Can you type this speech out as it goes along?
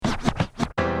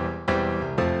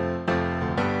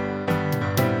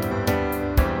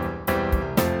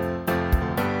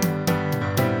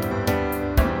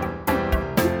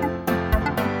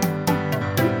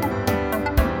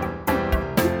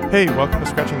Hey, welcome to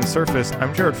Scratching the Surface.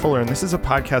 I'm Jared Fuller, and this is a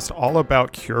podcast all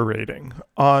about curating.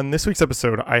 On this week's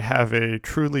episode, I have a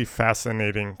truly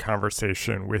fascinating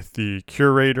conversation with the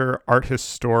curator, art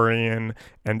historian,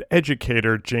 and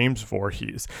educator, James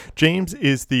Voorhees. James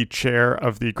is the chair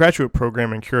of the graduate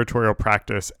program in curatorial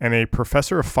practice and a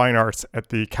professor of fine arts at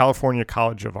the California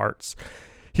College of Arts.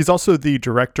 He's also the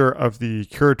director of the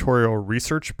Curatorial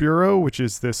Research Bureau, which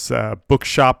is this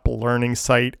bookshop, learning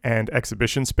site, and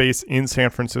exhibition space in San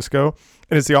Francisco,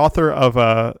 and is the author of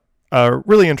a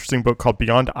really interesting book called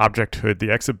Beyond Objecthood,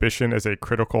 The Exhibition as a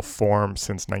Critical Form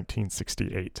since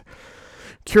 1968.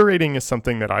 Curating is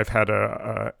something that I've had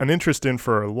an interest in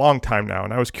for a long time now,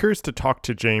 and I was curious to talk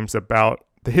to James about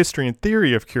the history and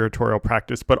theory of curatorial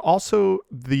practice, but also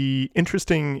the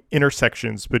interesting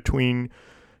intersections between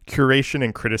curation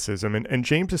and criticism. And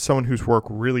James is someone whose work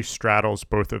really straddles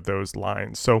both of those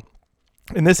lines. So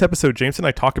in this episode, James and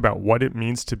I talk about what it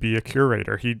means to be a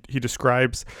curator. He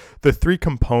describes the three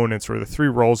components or the three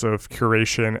roles of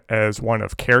curation as one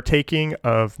of caretaking,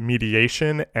 of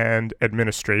mediation, and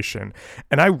administration.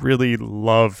 And I really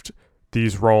loved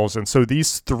these roles. And so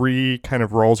these three kind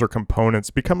of roles or components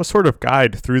become a sort of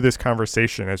guide through this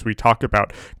conversation as we talk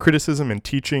about criticism and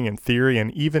teaching and theory, and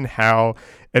even how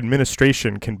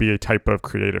administration can be a type of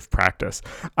creative practice.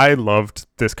 I loved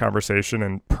this conversation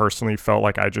and personally felt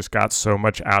like I just got so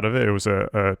much out of it. It was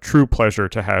a true pleasure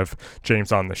to have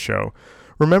James on the show.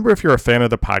 Remember, if you're a fan of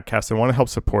the podcast and want to help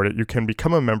support it, you can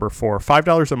become a member for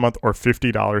 $5 a month or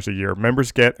 $50 a year.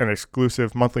 Members get an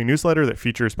exclusive monthly newsletter that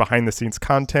features behind-the-scenes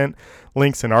content,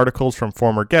 links and articles from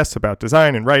former guests about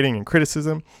design and writing and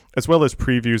criticism, as well as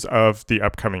previews of the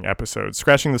upcoming episodes.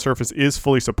 Scratching the Surface is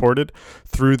fully supported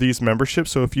through these memberships,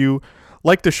 so if you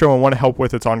like the show and want to help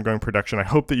with its ongoing production, I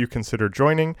hope that you consider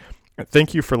joining.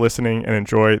 Thank you for listening, and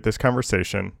enjoy this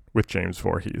conversation with James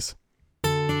Voorhees.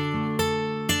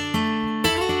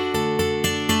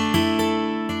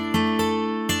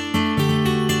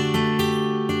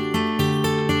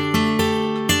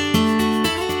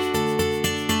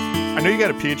 I know you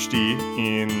got a PhD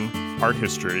in art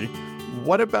history.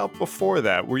 What about before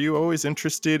that? Were you always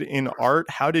interested in art?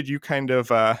 How did you kind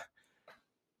of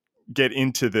get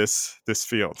into this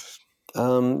field?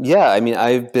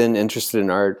 I've been interested in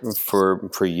art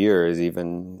for years,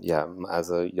 even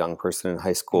as a young person in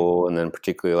high school, and then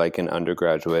particularly like in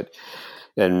undergraduate,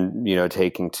 and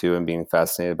taking to and being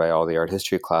fascinated by all the art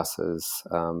history classes.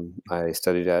 I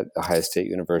studied at Ohio State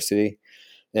University.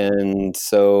 And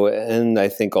I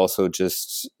think also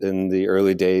just in the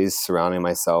early days, surrounding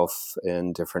myself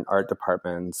in different art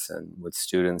departments and with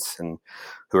students and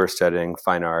who are studying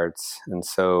fine arts. And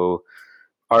so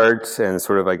art and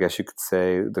sort of, I guess you could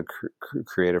say, the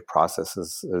creative process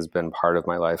has been part of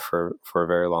my life for a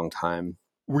very long time.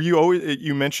 Were you always,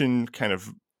 you mentioned kind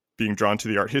of being drawn to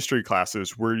the art history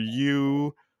classes.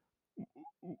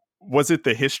 Was it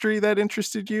the history that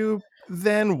interested you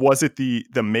then? Was it the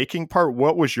making part?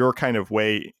 What was your kind of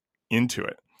way into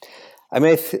it? I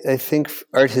mean, I think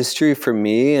art history for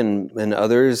me and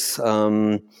others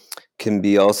can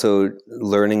be also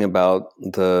learning about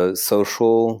the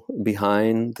social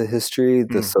behind the history,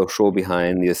 the social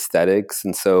behind the aesthetics.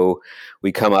 And so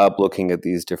we come up looking at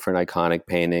these different iconic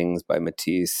paintings by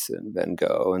Matisse and Van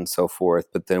Gogh and so forth.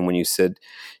 But then when you sit,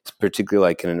 particularly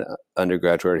like in an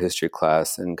undergraduate art history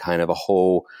class, and kind of a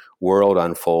whole world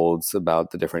unfolds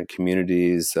about the different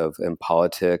communities and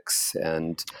politics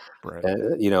and, right.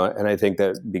 and I think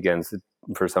that begins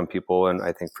for some people, and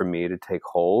I think for me, to take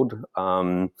hold.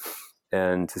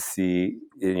 And to see,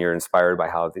 and you're inspired by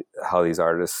how these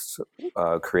artists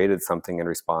created something in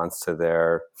response to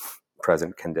their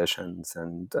present conditions,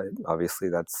 and obviously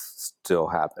that's still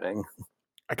happening.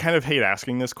 I kind of hate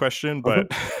asking this question, but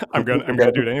I'm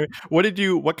gonna do it anyway.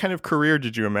 What kind of career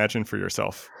did you imagine for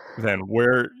yourself then?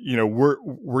 Where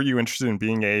were you interested in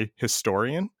being a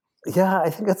historian? Yeah, I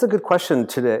think that's a good question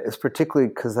today, is particularly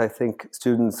because I think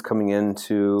students coming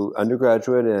into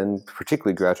undergraduate and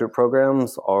particularly graduate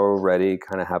programs already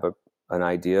kind of have an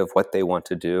idea of what they want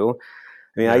to do.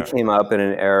 I mean, I came up in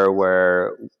an era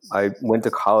where I went to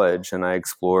college and I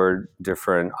explored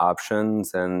different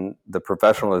options, and the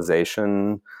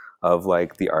professionalization of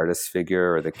like the artist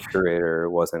figure or the curator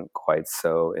wasn't quite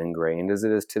so ingrained as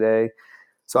it is today.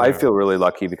 So I feel really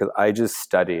lucky because I just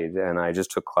studied and I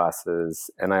just took classes,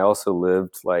 and I also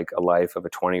lived like a life of a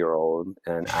 20-year-old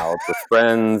and out with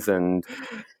friends, and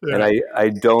I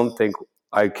don't think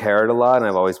I cared a lot, and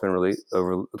I've always been really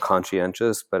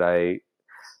conscientious, but I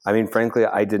mean, frankly,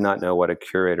 I did not know what a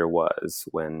curator was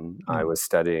when I was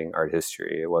studying art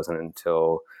history. It wasn't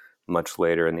until much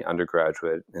later in the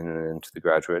undergraduate and into the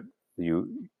graduate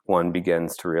one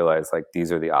begins to realize like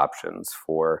these are the options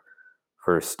for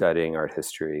studying art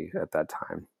history at that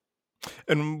time.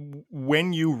 And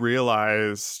when you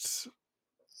realized,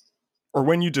 or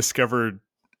when you discovered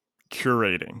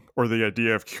curating or the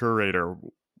idea of curator,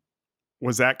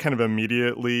 was that kind of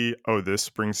immediately, oh, this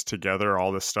brings together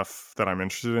all this stuff that I'm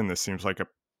interested in, this seems like a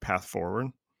path forward?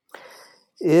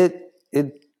 It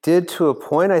did, to a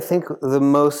point. I think the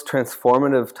most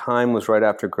transformative time was right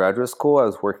after graduate school. I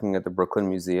was working at the Brooklyn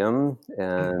Museum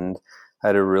and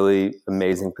had a really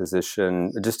amazing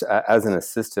position just as an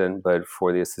assistant, but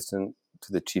for the assistant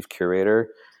to the chief curator.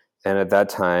 And at that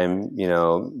time,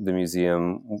 the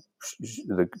museum,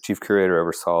 the chief curator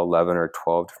oversaw 11 or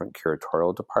 12 different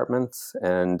curatorial departments.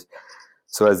 And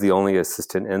so as the only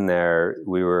assistant in there,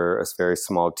 we were a very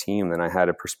small team. And I had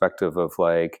a perspective of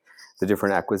like the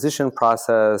different acquisition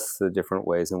process, the different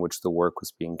ways in which the work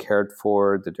was being cared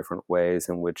for, the different ways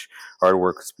in which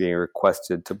artwork was being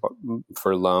requested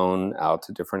for loan out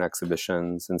to different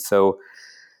exhibitions. And so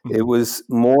it was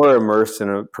more immersed in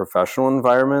a professional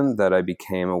environment that I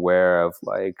became aware of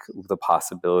like the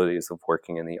possibilities of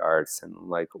working in the arts and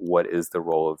like what is the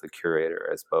role of the curator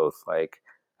as both like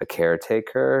a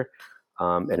caretaker,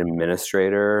 an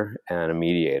administrator, and a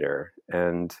mediator.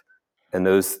 And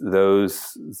those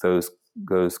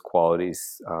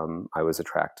qualities I was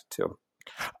attracted to.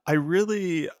 I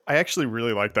actually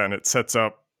really like that, and it sets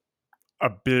up a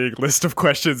big list of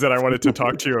questions that I wanted to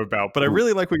talk to you about. But I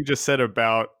really like what you just said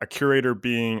about a curator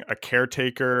being a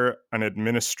caretaker, an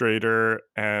administrator,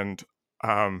 and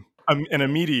a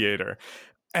mediator.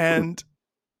 And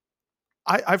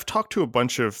I've talked to a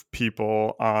bunch of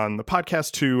people on the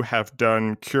podcast who have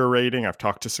done curating. I've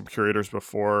talked to some curators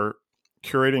before.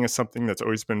 Curating is something that's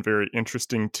always been very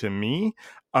interesting to me,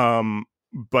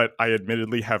 but I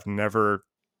admittedly have never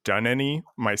done any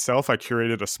myself. I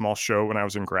curated a small show when I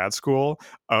was in grad school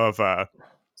of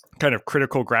kind of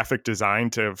critical graphic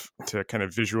design to kind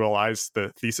of visualize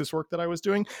the thesis work that I was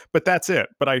doing, but that's it.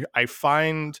 But I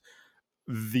find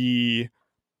the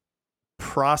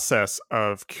process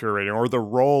of curating, or the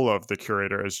role of the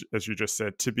curator, as you just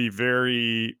said, to be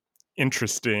very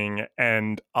interesting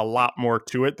and a lot more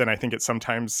to it than I think it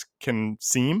sometimes can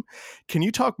seem. Can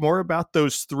you talk more about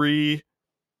those three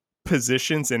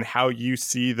positions and how you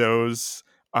see those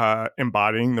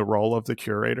embodying the role of the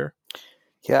curator?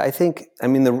 Yeah, I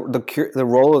mean, the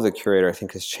role of the curator, I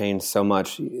think, has changed so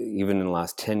much, even in the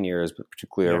last 10 years, but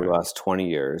particularly over the last 20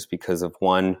 years, because of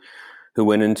one who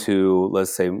went into,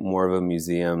 let's say, more of a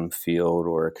museum field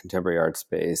or a contemporary art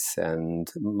space.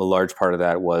 And a large part of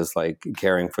that was like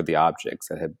caring for the objects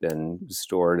that had been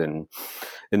stored in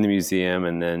the museum,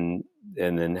 and then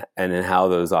how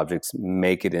those objects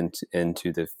make it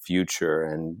into the future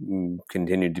and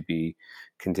continue to be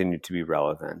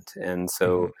relevant. And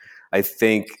so I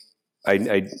think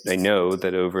I know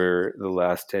that over the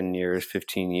last 10 years,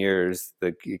 15 years,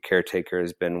 the caretaker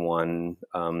has been one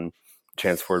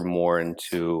transferred more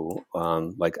into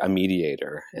like a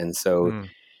mediator. And so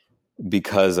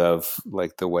because of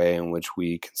like the way in which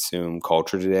we consume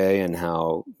culture today and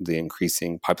how the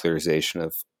increasing popularization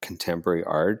of contemporary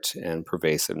art and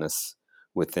pervasiveness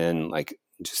within like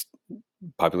just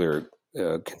popular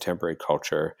contemporary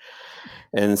culture.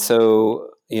 And so,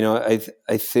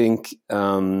 I think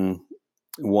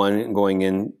one going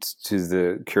into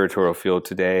the curatorial field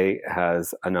today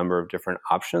has a number of different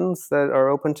options that are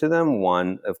open to them.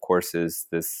 One, of course, is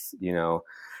this,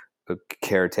 a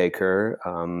caretaker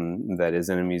that is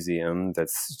in a museum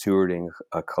that's stewarding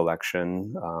a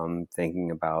collection,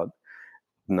 thinking about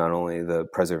not only the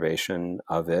preservation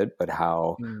of it, but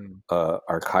how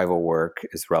archival work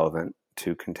is relevant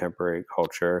to contemporary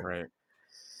culture. Right.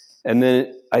 And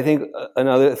then I think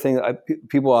another thing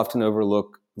people often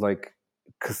overlook, like,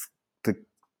 because the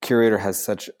curator has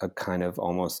such a kind of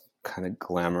almost kind of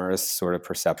glamorous sort of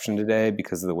perception today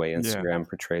because of the way Instagram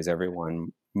portrays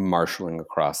everyone marshaling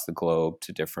across the globe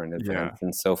to different events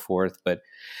and so forth. But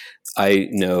I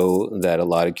know that a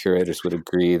lot of curators would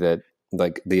agree that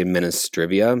like the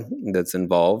administrivia that's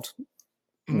involved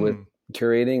with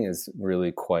curating is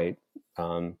really quite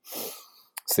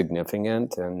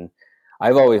significant. And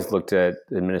I've always looked at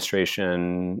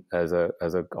administration as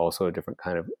also a different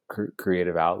kind of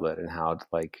creative outlet, and how to,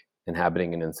 like,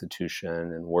 inhabiting an institution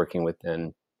and working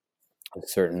within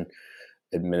certain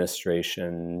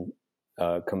administration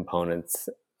components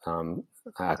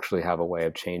actually have a way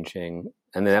of changing.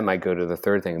 And then that might go to the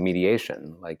third thing,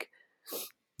 mediation.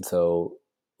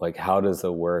 How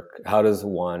does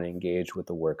one engage with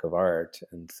the work of art?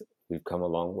 And we've come a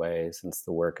long way since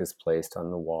the work is placed on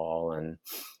the wall, and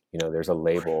there's a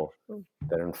label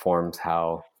that informs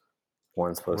how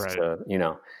one's supposed Right. to,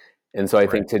 and so I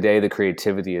Right. think today the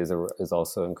creativity is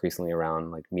also increasingly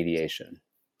around like mediation.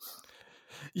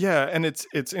 Yeah, and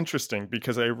it's interesting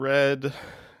because I read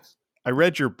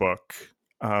your book,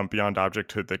 Beyond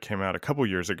Objecthood, that came out a couple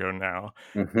years ago now,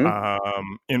 Hmm.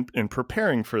 in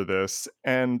preparing for this.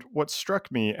 And what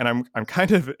struck me, and I'm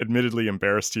kind of admittedly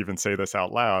embarrassed to even say this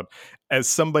out loud, as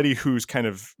somebody who's kind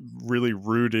of really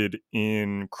rooted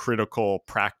in critical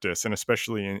practice and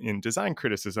especially in design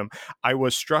criticism, I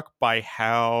was struck by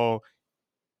how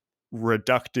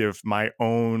reductive my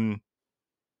own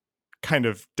kind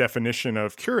of definition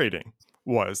of curating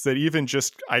was. That even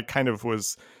just I kind of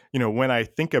was, when I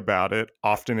think about it,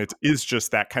 often it is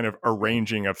just that kind of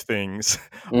arranging of things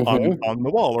Hmm. on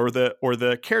the wall, or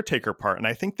the caretaker part. And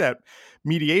I think that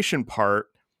mediation part,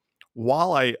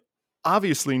 while I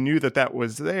obviously knew that that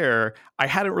was there, I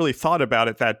hadn't really thought about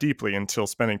it that deeply until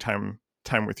spending time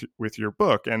with your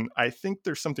book. And I think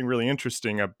there's something really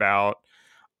interesting about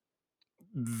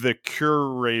the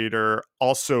curator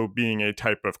also being a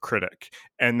type of critic,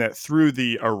 and that through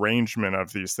the arrangement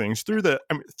of these things, through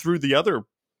the other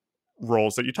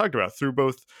roles that you talked about, through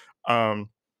both um,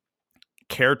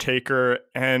 caretaker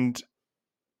and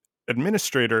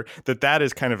administrator, that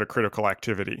is kind of a critical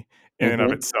activity in and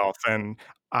of Hmm. itself. And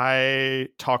I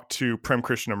talked to Prem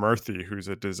Krishnamurthy, who's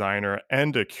a designer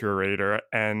and a curator,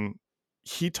 and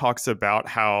he talks about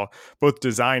how both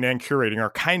design and curating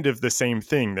are kind of the same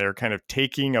thing. They're kind of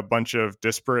taking a bunch of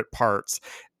disparate parts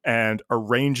and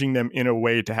arranging them in a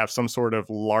way to have some sort of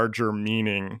larger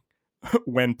meaning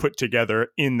when put together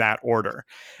in that order.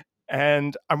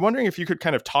 And I'm wondering if you could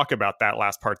kind of talk about that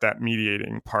last part, that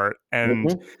mediating part, and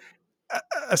Hmm.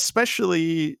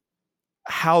 especially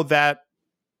how that,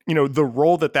 the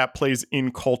role that plays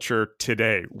in culture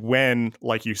today, when,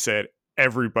 like you said,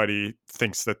 everybody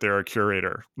thinks that they're a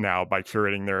curator now by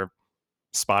curating their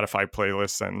Spotify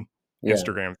playlists and Yeah.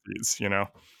 Instagram feeds.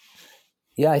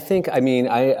 Yeah,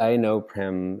 I know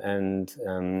Prim,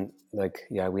 and like,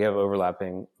 yeah, we have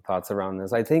overlapping thoughts around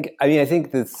this. I think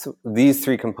this these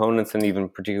three components, and even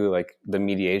particularly like the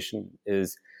mediation,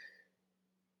 is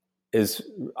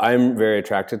I'm very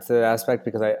attracted to that aspect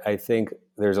because I think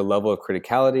there's a level of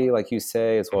criticality, like you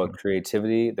say, as well as Mhm.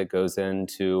 creativity that goes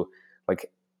into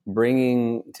like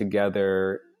bringing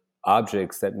together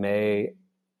objects that may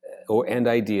and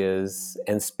ideas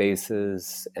and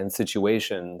spaces and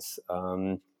situations,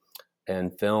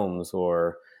 and films,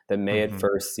 or that may at Mhm.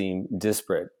 first seem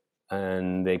disparate,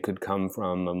 and they could come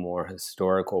from a more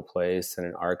historical place and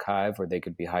an archive, or they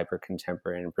could be hyper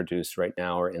contemporary and produced right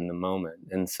now or in the moment.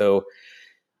 And so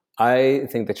I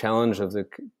think the challenge of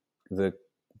the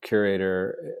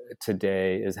curator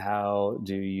today is how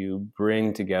do you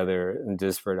bring together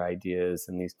disparate ideas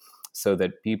and these so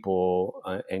that people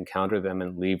encounter them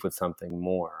and leave with something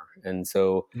more. And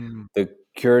so Mhm. the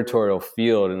curatorial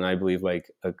field, and I believe like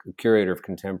a curator of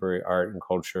contemporary art and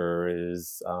culture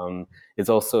is it's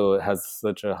also has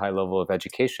such a high level of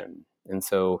education. And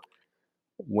so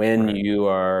when Right. you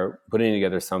are putting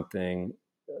together something,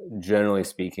 generally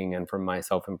speaking, and for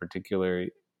myself in particular,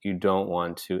 you don't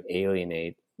want to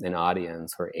alienate an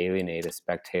audience or alienate a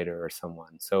spectator or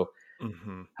someone. So,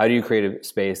 Mhm. how do you create a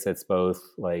space that's both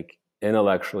like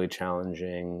intellectually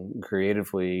challenging,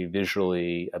 creatively,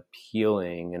 visually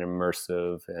appealing, and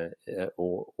immersive,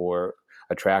 or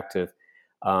attractive,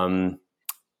 um,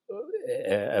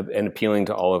 and appealing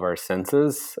to all of our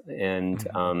senses, and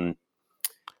Mhm.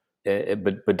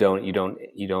 but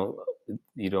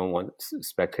you don't want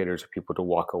spectators or people to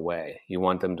walk away. You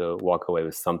want them to walk away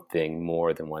with something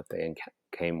more than what they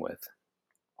came with.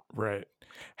 Right.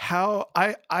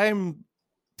 I'm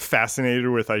fascinated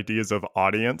with ideas of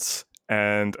audience,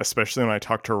 and especially when I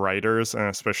talk to writers, and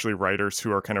especially writers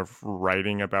who are kind of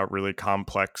writing about really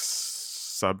complex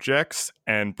subjects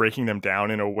and breaking them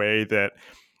down in a way that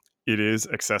it is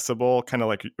accessible, kind of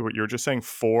like what you were just saying,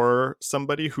 for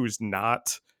somebody who's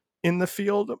not in the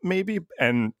field, maybe,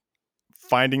 and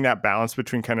finding that balance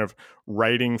between kind of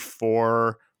writing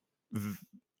for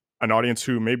an audience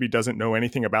who maybe doesn't know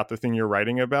anything about the thing you're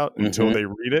writing about until Hmm. they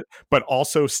read it, but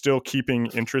also still keeping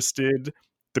interested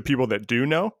the people that do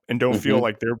know and don't feel Hmm.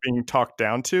 like they're being talked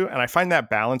down to. And I find that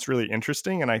balance really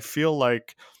interesting. And I feel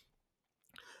like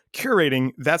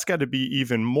curating, that's got to be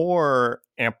even more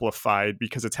amplified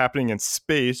because it's happening in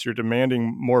space. You're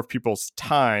demanding more of people's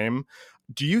time.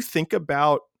 Do you think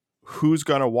about who's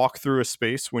going to walk through a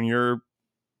space when you're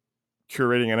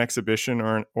curating an exhibition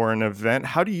or an event?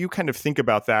 How do you kind of think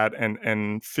about that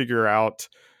and figure out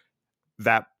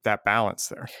that balance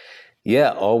there?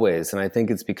 Yeah, always. And I think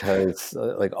it's because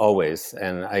like always.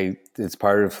 And it's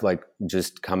part of like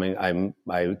just coming,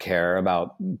 I care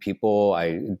about people.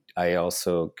 I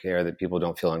also care that people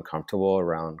don't feel uncomfortable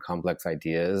around complex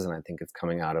ideas. And I think it's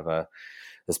coming out of the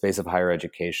space of higher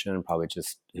education, probably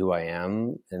just who I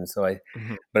am. And so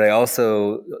Mhm. but I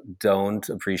also don't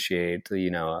appreciate,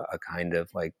 a kind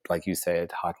of like you say,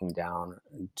 talking down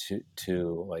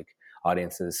to like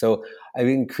audiences. So I'm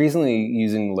increasingly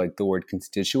using like the word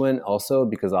constituent also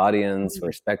because audience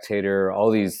or spectator,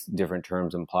 all these different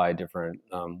terms imply different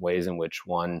ways in which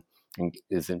one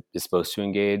is supposed to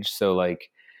engage. So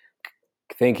like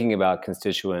thinking about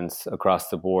constituents across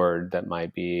the board that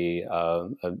might be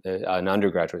an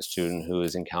undergraduate student who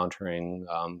is encountering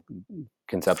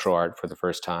conceptual art for the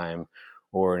first time,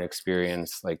 or an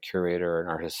experienced like curator and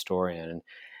art historian.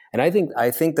 And I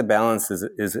think the balance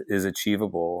is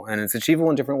achievable, and it's achievable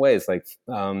in different ways. Like,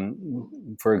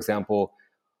 for example,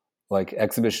 like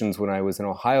exhibitions when I was in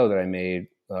Ohio that I made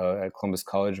at Columbus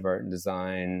College of Art and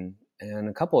Design, and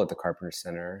a couple at the Carpenter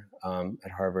Center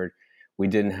at Harvard. We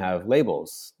didn't have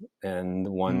labels, and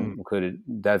one Mm. could.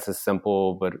 That's a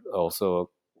simple, but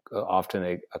also often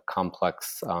a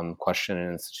complex question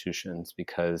in institutions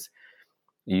because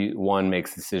one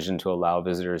makes the decision to allow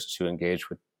visitors to engage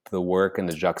with the work and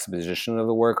the juxtaposition of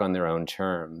the work on their own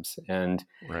terms. And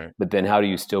Right. but then how do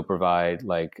you still provide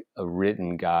like a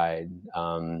written guide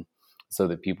so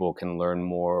that people can learn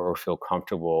more or feel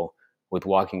comfortable with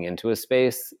walking into a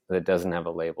space that doesn't have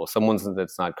a label? Someone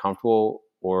that's not comfortable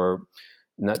or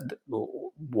not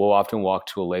will often walk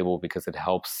to a label because it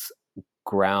helps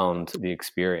ground the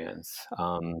experience.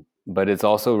 But it's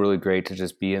also really great to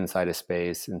just be inside a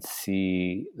space and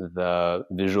see the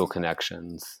visual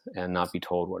connections and not be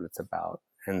told what it's about.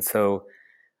 And so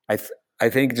I, th- I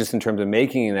think just in terms of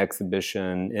making an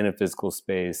exhibition in a physical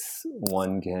space,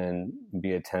 one can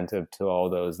be attentive to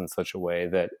all those in such a way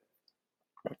that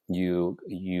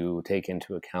you take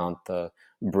into account the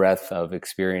breadth of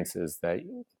experiences that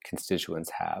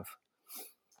constituents have.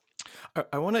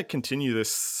 I want to continue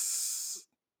this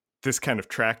kind of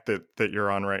track that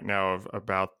you're on right now of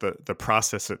about the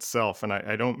process itself, and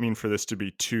I don't mean for this to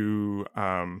be too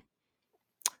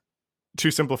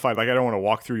simplified. Like I don't want to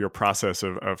walk through your process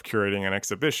of curating an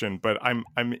exhibition, but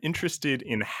I'm interested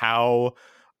in how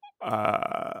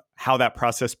that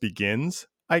process begins,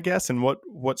 I guess. And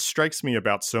what strikes me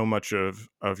about so much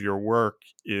of your work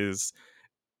is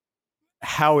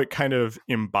how it kind of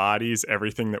embodies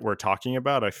everything that we're talking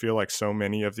about. I feel like so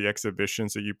many of the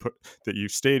exhibitions that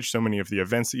you've staged, so many of the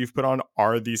events that you've put on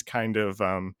are these kind of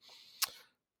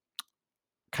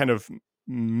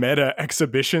meta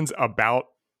exhibitions about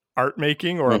art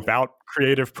making or Mm. about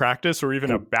creative practice or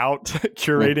even Mm. about Mm.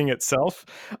 curating itself.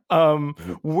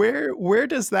 Where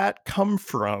does that come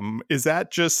from? Is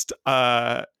that just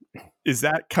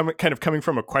coming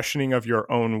from a questioning of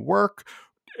your own work?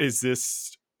 Is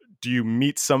this Do you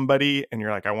meet somebody and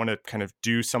you're like, I want to kind of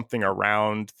do something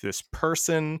around this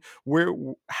person?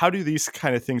 How do these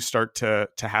kind of things start to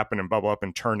happen and bubble up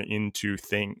and turn into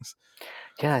things?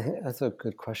 Yeah, I think that's a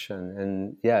good question.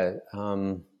 And yeah,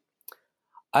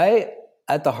 I,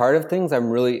 at the heart of things, I'm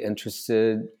really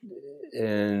interested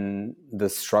in the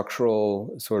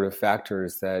structural sort of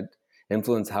factors that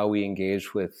influence how we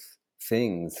engage with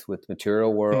things, with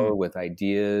material Mm, world, with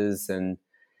ideas, and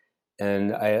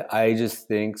I just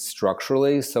think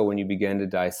structurally. So when you begin to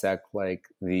dissect like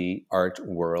the art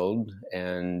world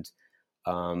and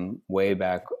way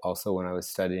back also when I was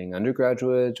studying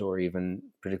undergraduate or even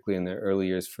particularly in the early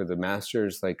years for the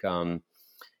master's, like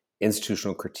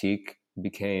institutional critique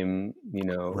became,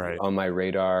 right. on my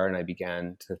radar, and I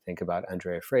began to think about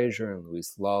Andrea Fraser and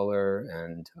Louise Lawler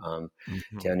and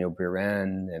Mhm. Daniel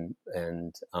Buren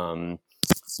and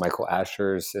Michael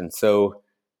Ashers, and so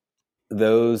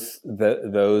those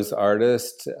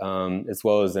artists, as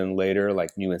well as then later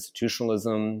like new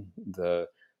institutionalism, the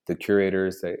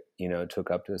curators that took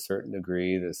up to a certain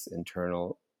degree this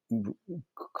internal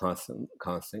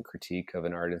constant critique of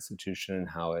an art institution and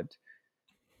how it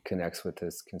connects with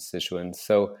its constituents.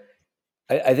 So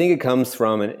I think it comes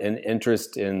from an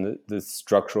interest in the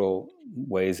structural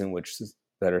ways in which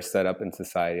that are set up in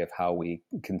society of how we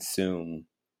consume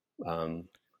um,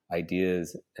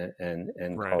 ideas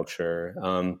and Right. culture.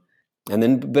 And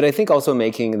then, but I think also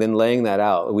laying that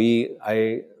out.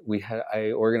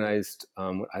 I organized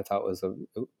what I thought was a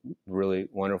really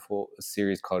wonderful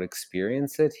series called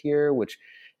Experience It here, which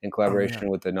in Oh yeah. collaboration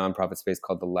with a nonprofit space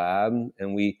called the Lab,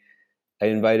 and I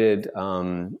invited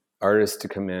artists to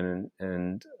come in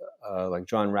and like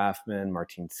John Raffman,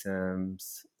 Martine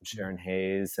Sims, Sharon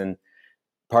Hayes, and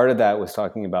part of that was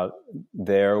talking about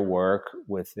their work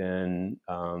within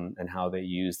and how they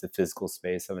use the physical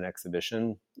space of an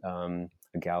exhibition, a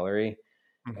gallery,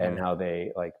 and how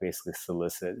they like basically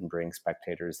solicit and bring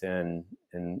spectators in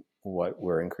what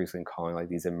we're increasingly calling like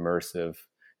these immersive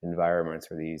environments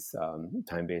or these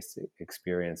time-based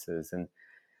experiences. And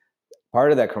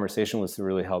part of that conversation was to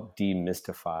really help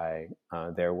demystify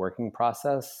their working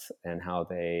process and how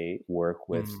they work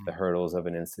with the hurdles of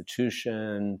an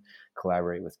institution,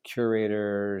 collaborate with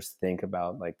curators, think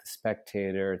about like the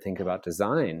spectator, think about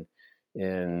design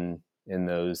in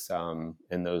those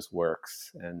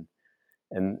works. And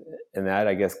that,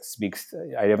 I guess, speaks,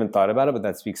 I haven't thought about it, but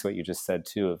that speaks to what you just said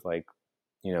too, of like,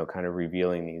 kind of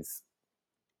revealing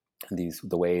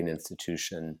the way an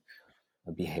institution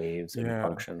behaves and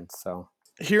functions. So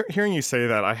hearing you say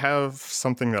that, I have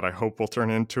something that I hope will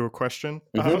turn into a question.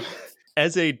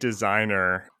 As a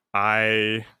designer,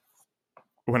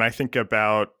 when I think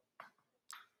about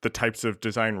the types of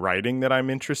design writing that I'm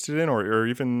interested in, or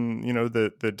even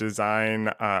the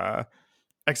design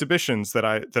exhibitions that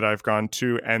I've gone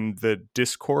to, and the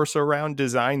discourse around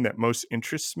design that most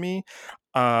interests me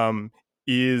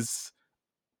is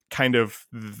kind of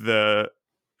the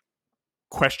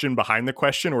question behind the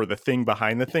question, or the thing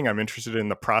behind the thing. I'm interested in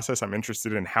the process. I'm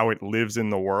interested in how it lives in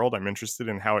the world. I'm interested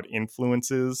in how it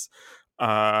influences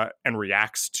and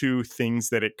reacts to things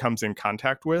that it comes in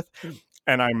contact with.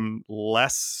 And I'm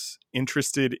less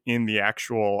interested in the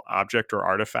actual object or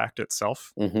artifact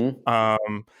itself.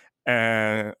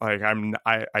 And like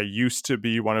I used to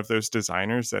be one of those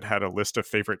designers that had a list of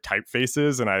favorite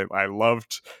typefaces, and I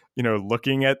loved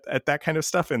looking at that kind of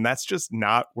stuff. And that's just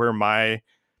not where my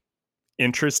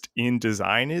interest in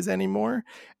design is anymore.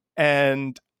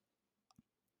 And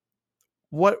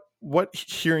what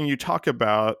hearing you talk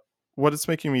about, what it's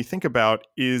making me think about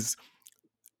is,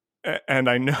 and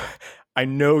I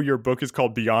know your book is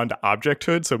called Beyond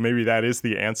Objecthood, so maybe that is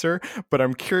the answer, but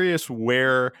I'm curious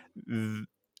where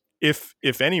if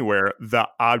anywhere, the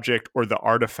object or the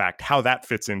artifact, how that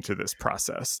fits into this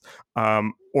process,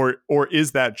 or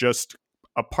is that just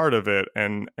a part of it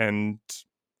and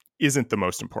isn't the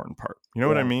most important part? You know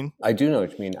what I mean? I do know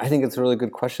what you mean. I think it's a really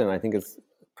good question. I think it's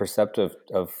perceptive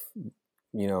of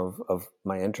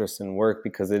my interest in work,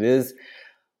 because it is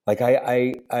like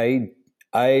I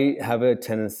have a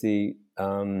tendency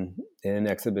in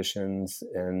exhibitions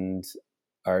and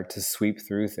art to sweep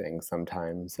through things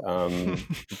sometimes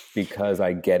because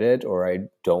I get it, or I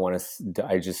don't want to.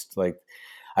 I just like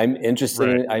I'm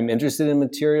interested. I'm interested in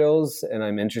materials, and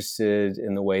I'm interested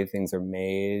in the way things are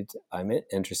made. I'm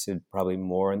interested probably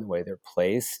more in the way they're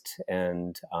placed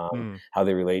and how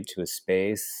they relate to a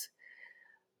space.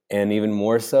 And even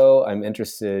more so, I'm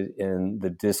interested in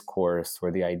the discourse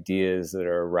or the ideas that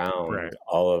are around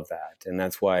all of that. And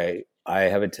that's why I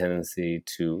have a tendency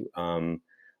to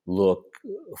look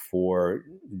for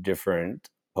different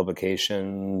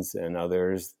publications and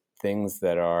others, things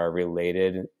that are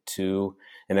related to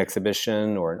an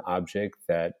exhibition or an object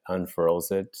that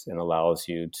unfurls it and allows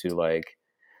you to, like,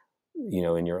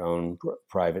 in your own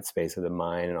private space of the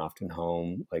mind and often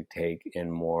home, like, take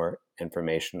in more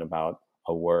information about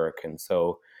a work. And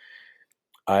so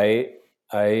I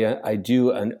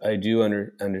do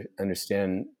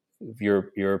understand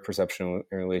your perception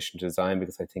in relation to design,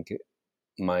 because I think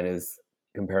mine is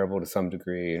comparable to some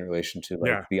degree in relation to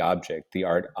the object, the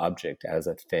art object as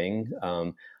a thing.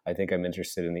 I think I'm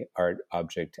interested in the art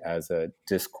object as a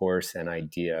discourse and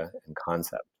idea and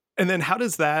concept. And then how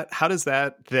does that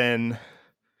then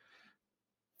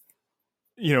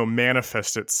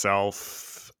manifest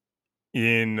itself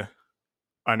in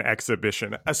an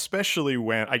exhibition, especially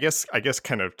when I guess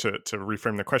kind of to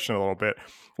reframe the question a little bit,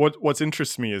 what's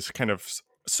interests me is kind of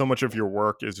so much of your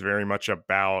work is very much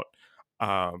about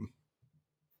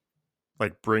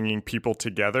like bringing people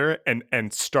together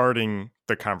and starting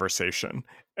the conversation,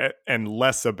 and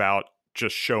less about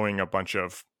just showing a bunch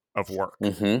of work.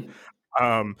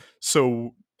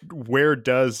 So where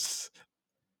does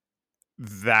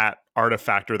that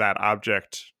artifact or that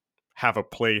object have a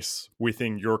place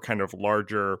within your kind of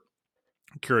larger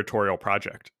curatorial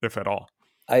project, if at all?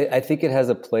 I think it has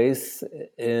a place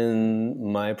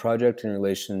in my project in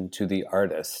relation to the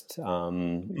artist,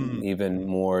 even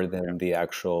more than the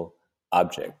actual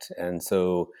object. And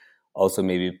so also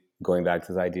maybe going back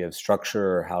to the idea of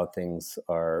structure, or how things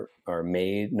are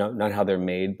made, not how they're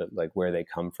made, but like where they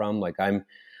come from. Like I'm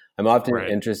often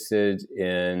interested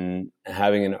in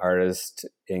having an artist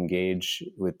engage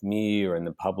with me or in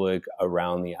the public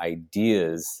around the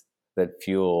ideas that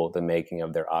fuel the making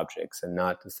of their objects, and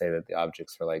not to say that the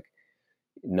objects are like,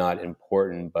 not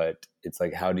important, but it's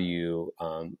like, how do you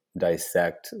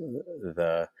dissect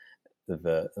the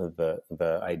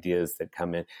ideas that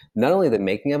come in, not only the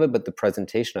making of it but the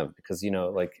presentation of it, because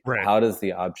like, Right. how does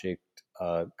the object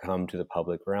come to the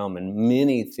public realm? And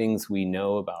many things we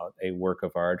know about a work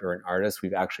of art or an artist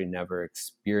we've actually never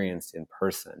experienced in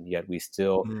person, yet we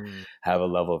still Mm. have a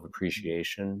level of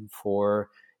appreciation for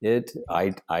it.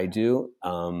 I do,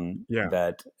 Yeah.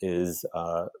 that is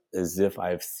as if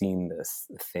I've seen this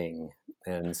thing.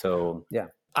 And so yeah.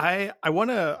 I want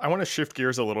to shift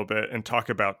gears a little bit and talk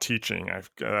about teaching.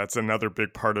 That's another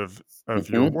big part of your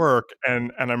Mm-hmm. work,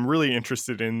 and I'm really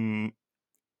interested in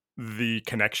the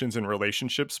connections and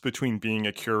relationships between being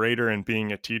a curator and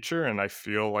being a teacher. And I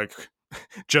feel like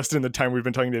just in the time we've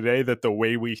been talking today, that the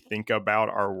way we think about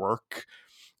our work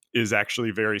is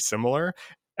actually very similar.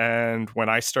 And when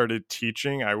I started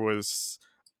teaching, I was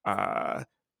uh,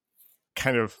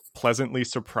 kind of pleasantly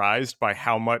surprised by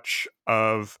how much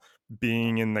of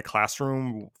being in the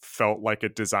classroom felt like a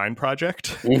design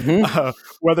project. Mm-hmm.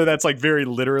 Whether that's like very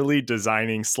literally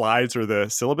designing slides or the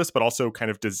syllabus, but also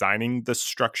kind of designing the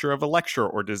structure of a lecture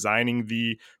or designing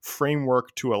the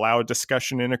framework to allow a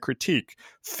discussion and a critique,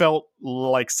 felt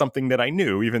like something that I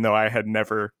knew, even though I had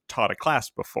never taught a class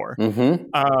before. Mm-hmm.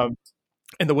 Um,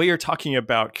 and the way you're talking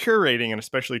about curating, and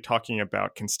especially talking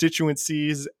about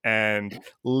constituencies and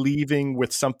leaving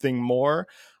with something more,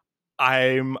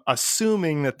 I'm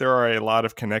assuming that there are a lot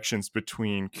of connections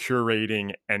between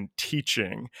curating and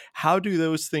teaching. How do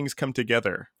those things come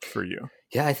together for you?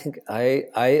 Yeah, I think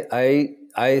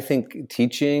I think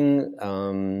teaching,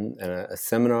 and a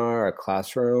seminar, a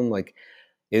classroom, like,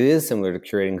 it is similar to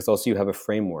curating, because also you have a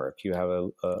framework,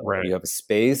 Right. you have a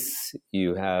space,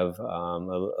 you have a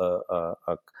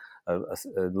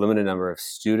limited number of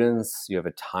students, you have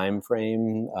a time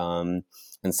frame,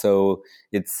 and so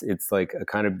it's like a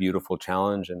kind of beautiful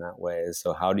challenge in that way.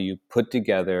 So how do you put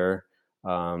together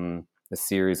a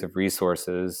series of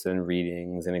resources and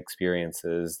readings and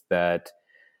experiences that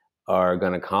are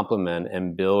going to complement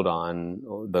and build on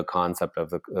the concept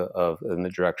of of in the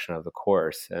direction of the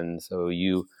course? And so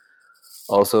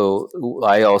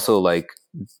I also like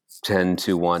tend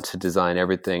to want to design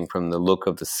everything from the look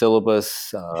of the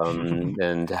syllabus,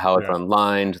 and how it's Yeah.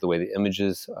 online, to the way the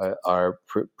images are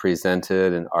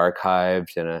presented and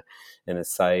archived in a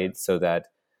site, so that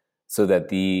so that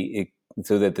the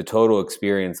so that the total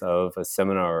experience of a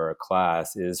seminar or a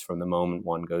class is from the moment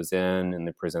one goes in and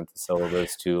they present the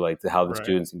syllabus to, like, how the Right.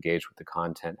 students engage with the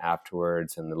content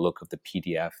afterwards, and the look of the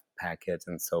PDF packet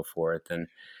and so forth.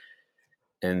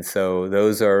 And so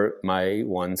those are my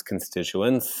one's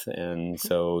constituents. And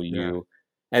so Yeah.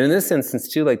 and in this instance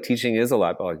too, like, teaching is a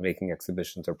lot about, like, making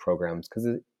exhibitions or programs, because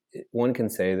one can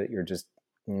say that you're just,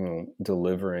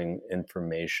 delivering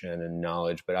information and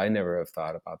knowledge, but I never have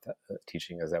thought about that,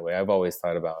 teaching as that way. I've always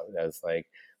thought about it as, like,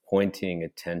 pointing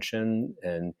attention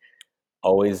and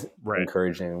always Right.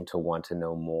 encouraging them to want to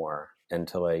know more, and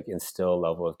to, like, instill a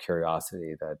level of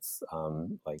curiosity that's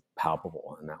like,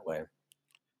 palpable in that way.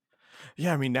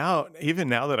 Yeah, I mean, even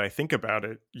now that I think about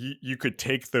it, you could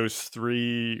take those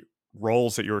three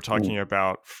roles that you were talking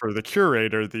about for the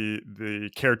curator, the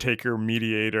caretaker,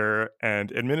 mediator,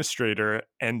 and administrator,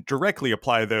 and directly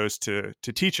apply those to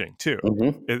teaching too.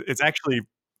 Mm-hmm. It's actually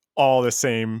all the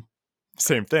same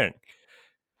thing.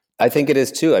 I think it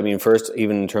is too. I mean, first,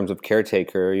 even in terms of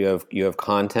caretaker, you have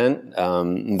content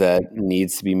that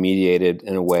needs to be mediated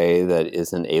in a way that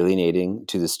isn't alienating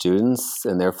to the students,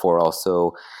 and therefore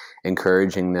also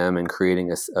encouraging them and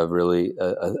creating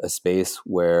a space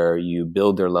where you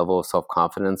build their level of self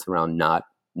confidence around not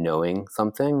knowing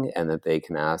something, and that they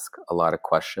can ask a lot of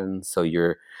questions. So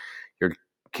you're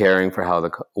caring for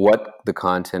what the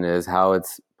content is, how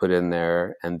it's put in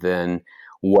there, and then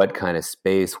what kind of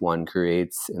space one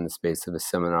creates in the space of a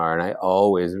seminar. And it's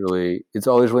always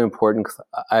really important, because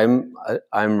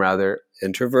I'm rather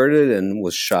introverted and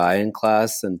was shy in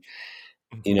class. And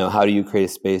Mhm. how do you create a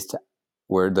space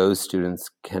where those students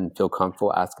can feel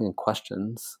comfortable asking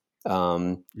questions?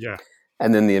 Um, Yeah.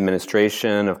 and then the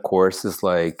administration, of course, is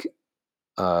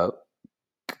uh,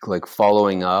 like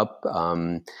following up,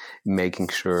 making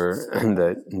sure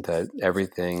that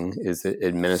everything is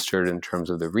administered in terms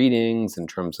of the readings, in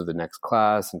terms of the next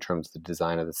class, in terms of the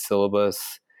design of the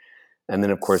syllabus. And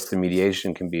then, of course, the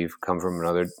mediation can come from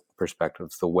another perspective,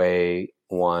 the way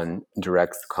one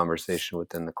directs the conversation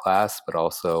within the class, but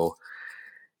also,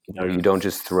 Yeah. you don't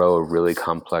just throw a really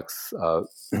complex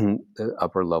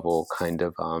upper level kind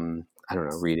of, I don't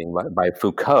know, reading by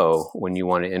Foucault, when you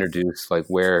want to introduce, like,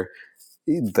 where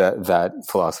that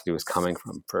philosophy was coming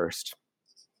from first.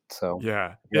 So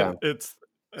Yeah. yeah.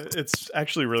 It's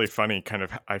actually really funny, kind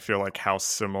of. I feel like how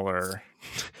similar,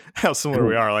 how similar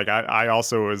we are. Like I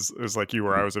also was like you,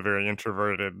 where I was a very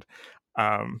introverted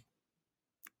um,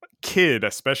 kid,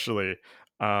 especially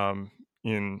um,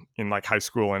 in like high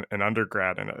school and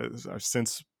undergrad, and I've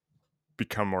since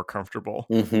become more comfortable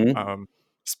Mm-hmm. um,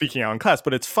 speaking out in class.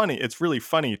 But it's funny. It's really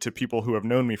funny to people who have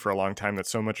known me for a long time that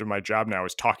so much of my job now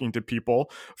is talking to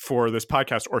people for this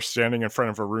podcast or standing in front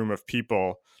of a room of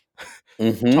people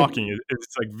Mm-hmm. talking.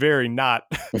 It's like very not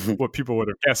what people would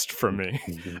have guessed from me.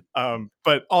 Mm-hmm.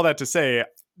 But all that to say,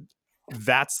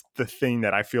 that's the thing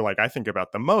that I feel like I think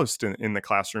about the most in the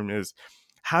classroom is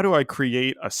how do I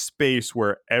create a space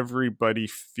where everybody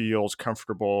feels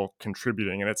comfortable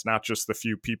contributing? And it's not just the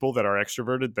few people that are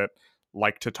extroverted that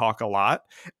like to talk a lot.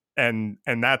 And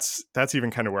that's even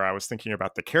kind of where I was thinking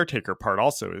about the caretaker part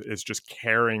also, is just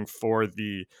caring for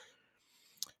the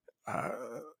uh,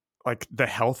 like the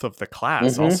health of the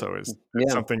class Mm-hmm. also is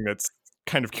Yeah. something that's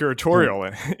kind of curatorial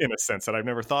in a sense that I've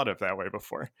never thought of that way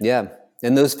before. Yeah.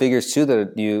 And those figures too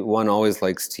that one always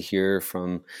likes to hear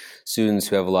from students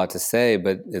who have a lot to say,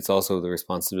 but it's also the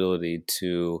responsibility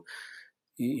to,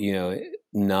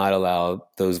 not allow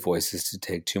those voices to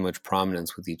take too much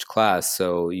prominence with each class.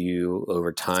 So you,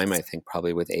 over time, I think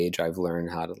probably with age, I've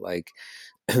learned how to like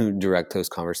direct those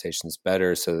conversations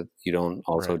better so that you don't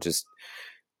also Right. just,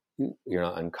 you're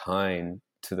not unkind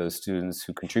to those students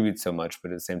who contribute so much,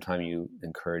 but at the same time, you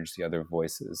encourage the other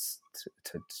voices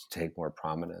to take more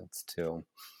prominence too.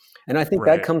 And I think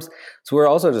that Right. comes, so we're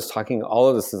also just talking, all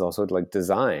of this is also like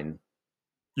design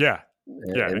Yeah.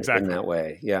 Yeah, in exactly. that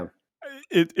way. Yeah.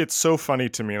 It's so funny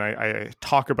to me, and I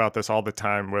talk about this all the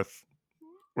time with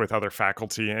other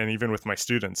faculty and even with my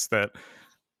students,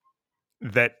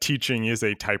 that teaching is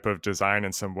a type of design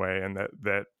in some way, and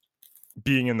that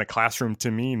being in the classroom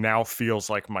to me now feels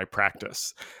like my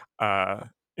practice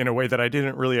in a way that I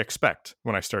didn't really expect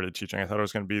when I started teaching. I thought it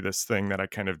was going to be this thing that I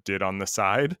kind of did on the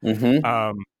side.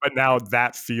 Mm-hmm. But now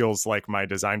that feels like my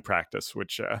design practice,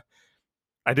 which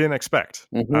I didn't expect.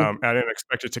 Mm-hmm. I didn't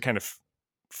expect it to kind of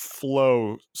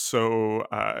flow so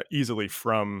easily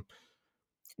from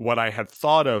what I had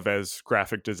thought of as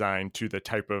graphic design to the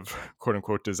type of quote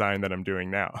unquote design that I'm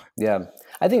doing now. Yeah.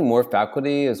 I think more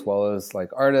faculty, as well as like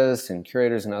artists and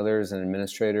curators and others and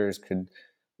administrators, could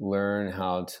learn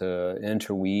how to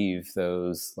interweave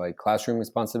those like classroom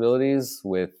responsibilities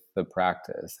with the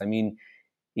practice. I mean,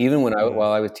 even Mm,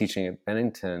 while I was teaching at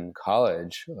Bennington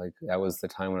College, like that was the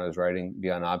time when I was writing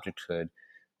Beyond Objecthood.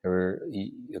 There were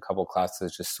a couple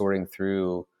classes just sorting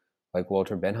through like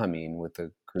Walter Benjamin with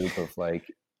a group of like,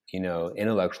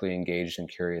 intellectually engaged and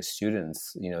curious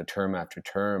students, term after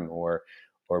term, or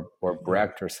yeah.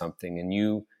 Brecht or something. And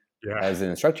you, Yeah. as an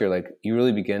instructor, like you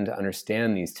really begin to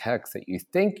understand these texts that you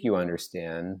think you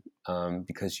understand,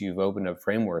 because you've opened up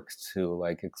frameworks to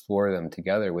like explore them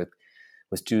together with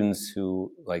students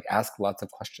who like ask lots of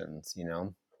questions,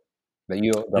 that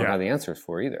you don't Yeah. have the answers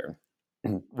for either.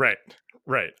 Right.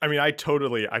 Right. I mean, I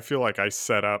feel like I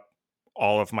set up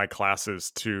all of my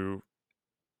classes to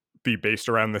be based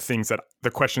around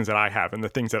the questions that I have and the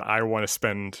things that I want to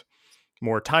spend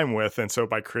more time with. And so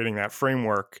by creating that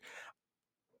framework,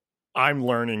 I'm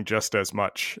learning just as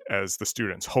much as the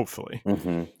students, hopefully.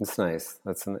 It's nice.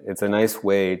 It's a nice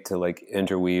way to like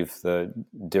interweave the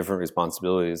different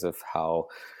responsibilities of how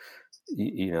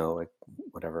like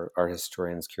whatever art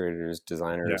historians, curators,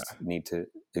 designers Yeah. need to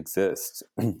exist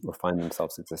or find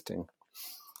themselves existing.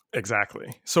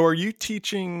 Exactly. So are you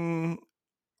teaching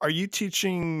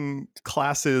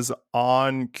classes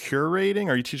on curating?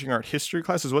 Are you teaching art history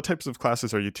classes? What types of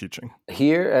classes are you teaching?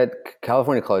 Here at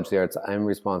California College of the Arts, I'm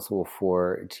responsible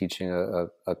for teaching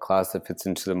a class that fits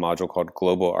into the module called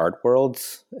Global Art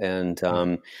Worlds. And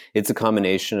it's a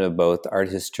combination of both art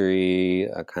history,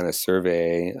 a kind of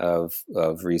survey of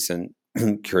recent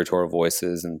curatorial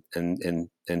voices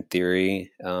and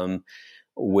theory,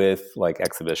 with like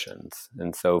exhibitions.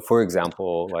 And so, for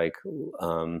example, like,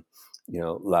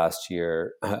 last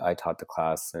year I taught the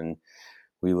class and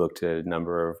we looked at a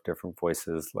number of different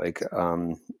voices like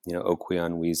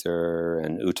Okwuon Weezer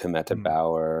and Uta Meta Mm,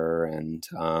 Bauer and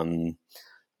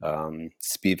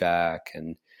Spivak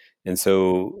and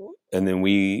then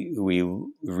we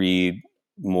read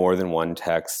more than one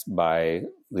text by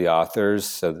the authors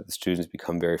so that the students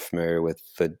become very familiar with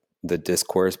the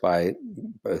discourse by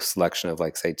a selection of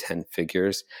like say 10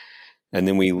 figures, and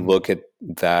then we mm. look at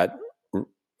that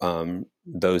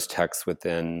those texts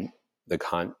within the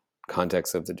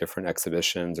context of the different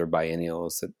exhibitions or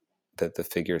biennials that the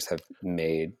figures have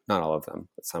made. Not all of them,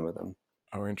 but some of them.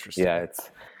 Oh, Yeah, interesting.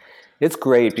 It's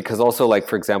great because also, like,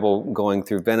 for example, going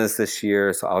through Venice this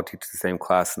year, so I'll teach the same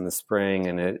class in the spring,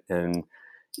 and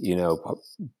you know,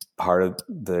 part of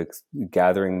the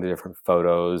gathering the different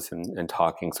photos and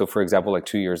talking. So, for example, like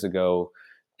 2 years ago,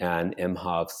 Anne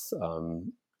Imhoff's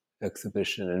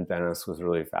exhibition in Venice was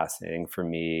really fascinating for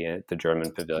me at the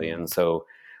German Pavilion. So,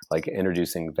 like,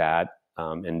 introducing that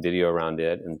and video around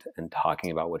it and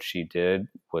talking about what she did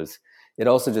was, it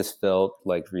also just felt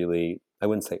like really, I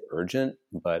wouldn't say urgent,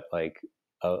 but like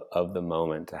of the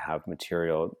moment to have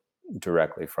material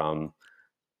directly from,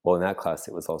 well, in that class,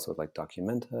 it was also like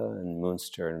Documenta and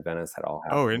Münster and Venice had all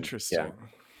Oh, happened. Yeah. interesting.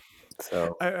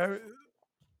 So, I,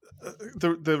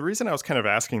 the reason I was kind of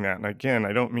asking that, and again,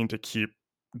 I don't mean to keep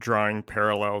drawing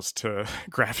parallels to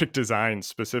graphic design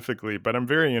specifically, but I'm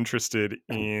very interested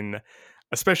in,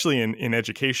 especially in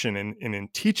education and in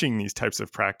teaching these types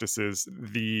of practices,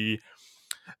 the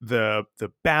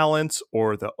balance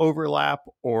or the overlap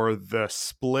or the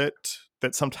split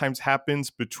that sometimes happens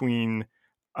between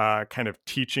kind of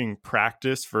teaching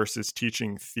practice versus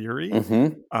teaching theory.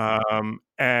 mhm.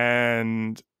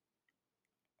 And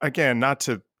again, not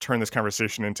to turn this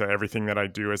conversation into everything that I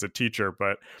do as a teacher,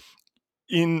 but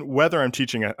in whether I'm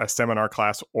teaching a seminar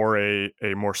class or a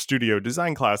more studio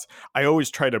design class, I always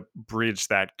try to bridge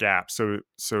that gap. So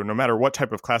no matter what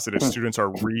type of class it is, students are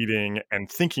reading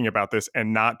and thinking about this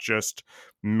and not just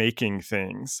making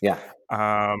things. Yeah.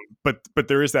 But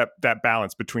there is that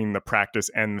balance between the practice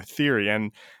and the theory.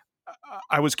 And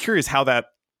I was curious how that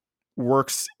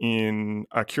works in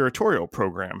a curatorial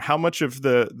program. How much of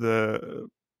the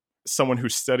someone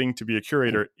who's studying to be a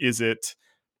curator is it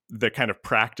the kind of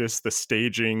practice, the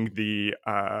staging, the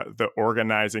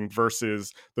organizing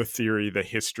versus the theory, the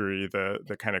history,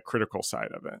 the kind of critical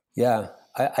side of it? Yeah,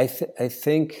 I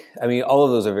think, I mean, all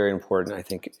of those are very important, I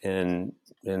think, in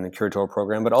the curatorial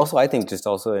program, but also I think just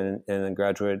also in a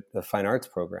graduate fine arts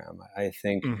program. I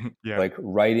think Yeah. like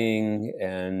writing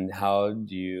and how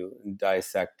do you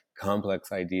dissect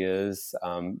complex ideas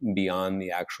beyond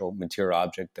the actual material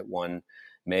object that one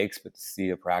makes, but to see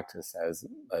a practice as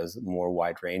more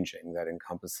wide ranging that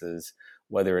encompasses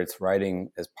whether it's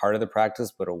writing as part of the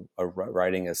practice, but a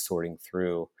writing as sorting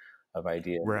through of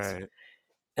ideas. Right.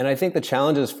 And I think the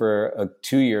challenges for a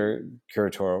 2-year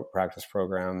curatorial practice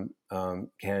program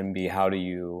can be how do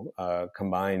you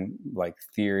combine like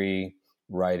theory,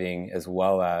 writing, as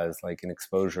well as like an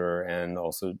exposure and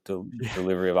also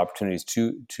delivery of opportunities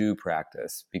to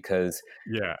practice, because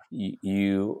Yeah.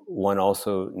 one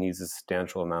also needs a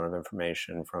substantial amount of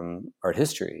information from art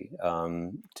history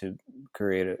to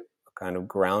create a kind of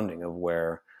grounding of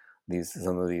where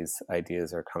some of these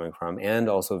ideas are coming from, and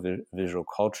also visual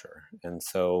culture. And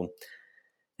so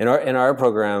in our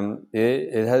program,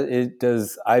 it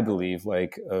does, I believe,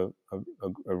 like a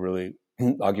really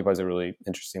occupies a really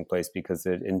interesting place because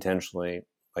it intentionally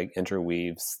like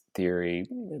interweaves theory,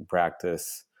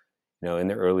 practice, in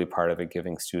the early part of it,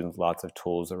 giving students lots of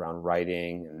tools around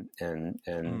writing and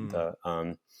the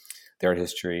art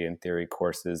history and theory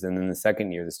courses. And then the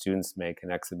second year, the students make an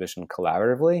exhibition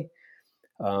collaboratively.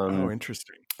 Oh,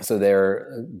 interesting. So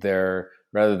they're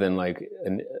rather than like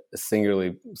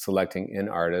singularly selecting an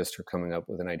artist or coming up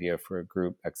with an idea for a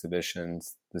group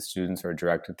exhibitions, the students are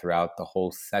directed throughout the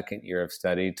whole second year of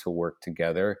study to work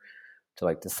together to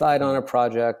like decide on a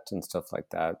project and stuff like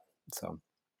that. So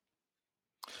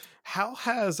How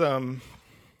has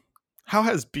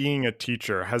being a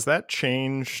teacher, has that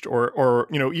changed, or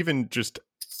even just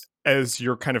as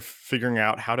you're kind of figuring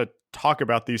out how to talk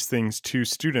about these things to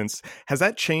students, has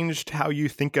that changed how you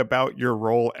think about your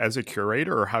role as a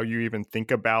curator, or how you even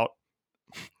think about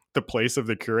the place of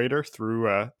the curator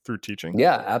through teaching?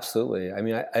 yeah, absolutely. I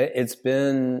mean, it's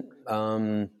been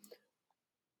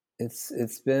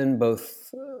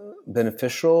both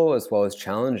beneficial as well as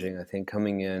challenging. I think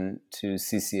coming in to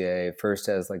CCA first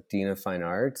as like Dean of Fine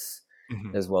Arts,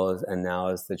 Mhm. as well as and now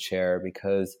as the chair,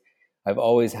 because I've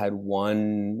always had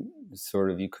one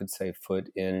sort of, you could say, foot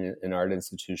in an art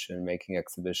institution, making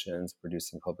exhibitions,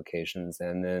 producing publications,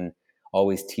 and then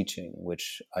always teaching,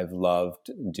 which I've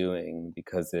loved doing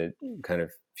because it kind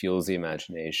of fuels the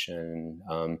imagination.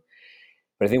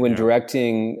 But I think when Yeah.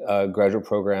 directing graduate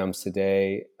programs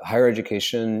today, higher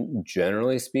education,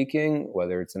 generally speaking,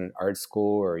 whether it's in an art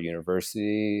school or a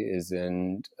university, is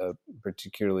in a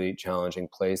particularly challenging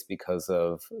place because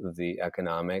of the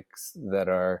economics that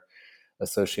are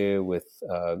associated with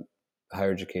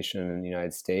higher education in the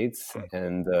United States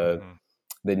and Mhm.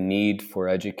 the need for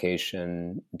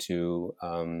education to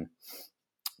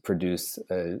produce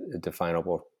a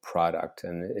definable product.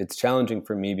 And it's challenging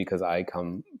for me because I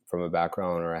come from a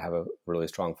background, or I have a really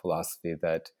strong philosophy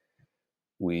that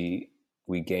we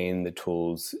we gain the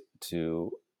tools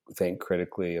to think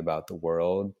critically about the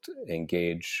world,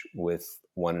 engage with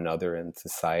one another in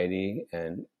society,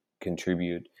 and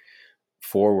contribute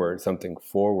something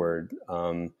forward.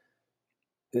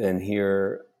 And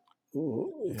here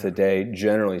today,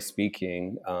 generally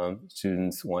speaking,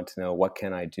 students want to know, what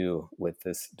can I do with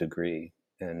this degree,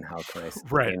 and how can I Right.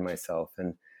 sustain myself?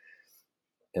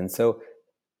 And so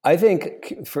I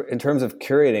think in terms of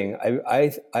curating, I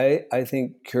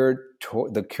think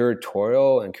the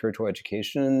curatorial and curatorial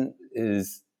education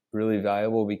is really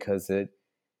valuable because it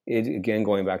again,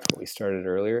 going back to what we started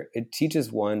earlier, it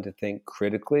teaches one to think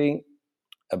critically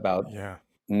about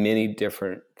many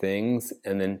different things,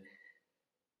 and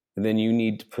then you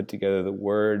need to put together the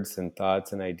words and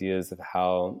thoughts and ideas of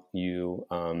how you,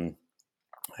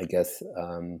 I guess,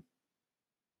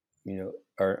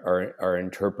 are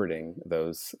interpreting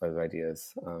those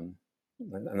ideas. I'm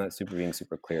not being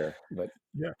super clear, but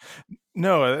Yeah.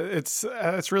 No,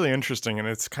 it's really interesting, and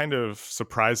it's kind of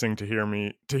surprising to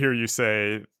hear you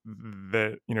say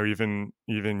that,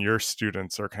 even your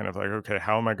students are kind of like, okay,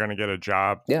 how am I going to get a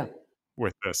job yeah,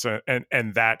 with this?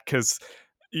 And that, because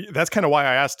that's kind of why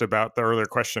I asked about the earlier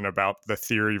question about the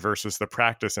theory versus the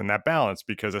practice and that balance,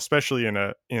 because especially in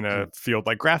a field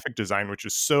like graphic design, which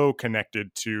is so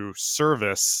connected to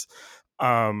service,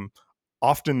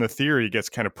 often the theory gets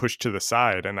kind of pushed to the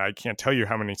side. And I can't tell you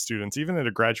how many students, even at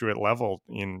a graduate level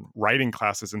in writing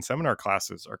classes and seminar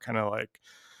classes, are kind of like,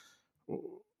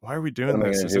 why are we what doing am I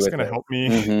this? going to Is do this with going to it? help me?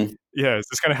 Mm-hmm. Yeah, is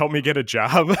this going to help me get a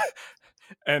job?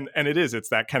 And it's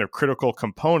that kind of critical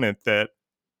component that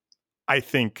I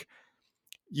think,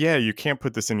 yeah, you can't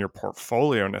put this in your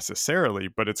portfolio necessarily,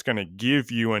 but it's going to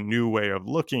give you a new way of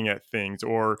looking at things,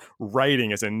 or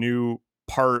writing as a new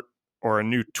part or a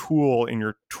new tool in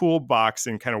your toolbox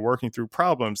and kind of working through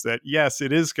problems that, yes,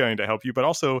 it is going to help you. But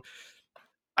also,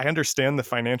 I understand the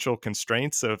financial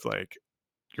constraints of, like,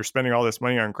 you're spending all this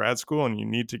money on grad school and you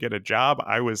need to get a job.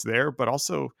 I was there, but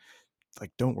also,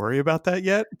 like, don't worry about that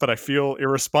yet. But I feel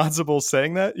irresponsible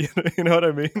saying that. You know what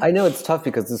I mean? I know it's tough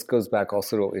because this goes back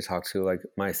also to what we talked to, like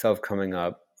myself coming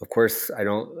up. Of course, I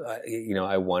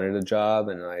wanted a job,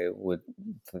 and I would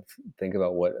think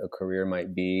about what a career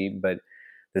might be, but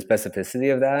the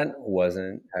specificity of that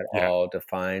wasn't at Yeah. all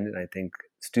defined. And I think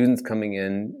students coming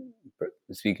in,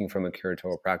 speaking from a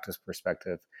curatorial practice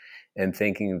perspective, and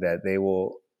thinking that they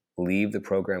will leave the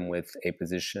program with a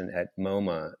position at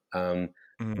MoMA,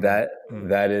 Mm, that mm.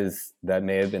 that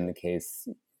may have been the case,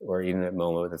 or even at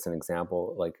MoMA, that's an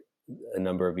example, like a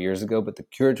number of years ago. But the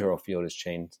curatorial field has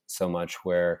changed so much,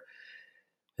 where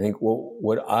I think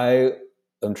what I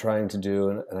am trying to do,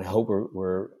 and I hope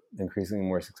we're increasingly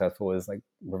more successful, is like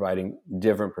providing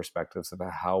different perspectives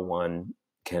about how one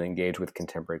can engage with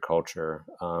contemporary culture,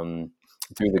 through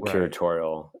the Right.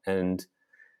 curatorial, and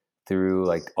through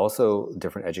like also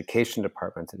different education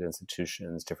departments at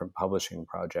institutions, different publishing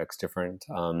projects, different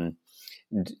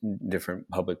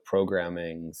public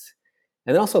programmings,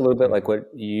 and also a little bit like Mhm. what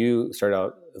you started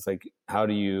out. It's like, how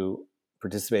do you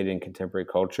participate in contemporary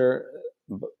culture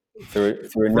through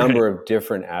a Right. number of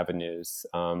different avenues,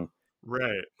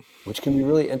 Right. which can be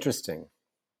really interesting.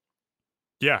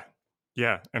 Yeah.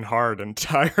 Yeah. And hard and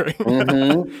tiring.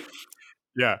 Mm-hmm.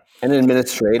 Yeah. And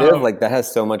administrative, Um, like that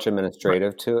has so much right.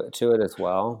 administrative to it as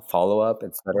well, follow up,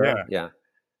 etc. Yeah. Yeah.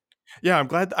 Yeah. I'm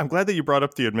glad that you brought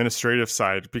up the administrative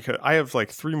side, because I have like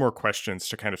three more questions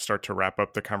to kind of start to wrap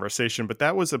up the conversation. But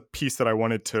that was a piece that I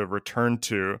wanted to return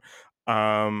to,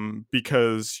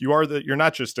 because you're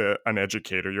not just an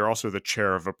educator, you're also the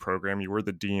chair of a program. You were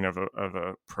the dean of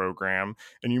a program.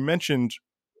 And you mentioned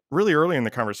really early in the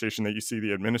conversation that you see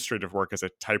the administrative work as a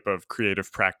type of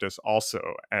creative practice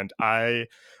also. And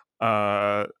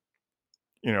uh,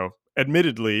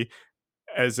 admittedly,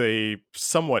 as a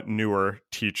somewhat newer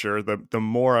teacher, the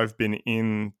more I've been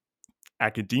in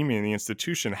academia in the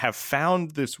institution, have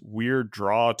found this weird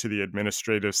draw to the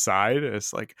administrative side.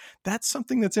 It's like, that's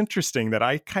something that's interesting that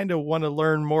I kind of want to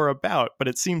learn more about, but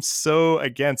it seems so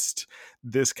against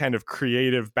this kind of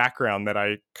creative background that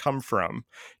I come from.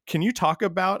 Can you talk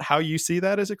about how you see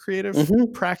that as a creative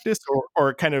Mm-hmm. practice,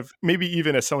 or kind of maybe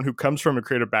even as someone who comes from a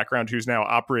creative background who's now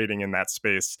operating in that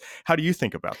space? How do you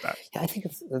think about that? Yeah, I think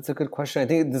that's a good question. I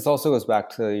think this also goes back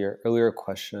to your earlier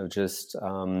question of just,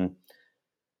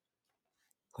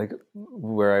 like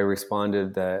where I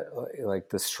responded that like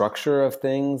the structure of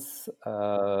things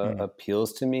Mm.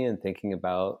 appeals to me, and thinking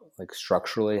about like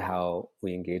structurally how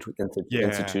we engage with Yeah.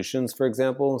 institutions, for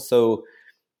example. So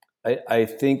I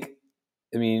think,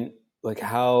 I mean, like,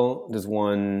 how does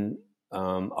one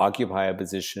occupy a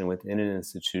position within an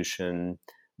institution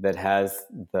that has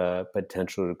the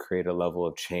potential to create a level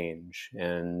of change.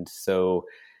 And so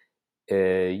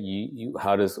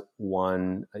how does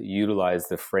one utilize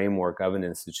the framework of an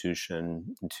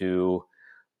institution to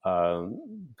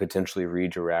potentially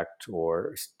redirect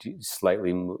or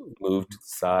slightly move to the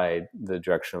side the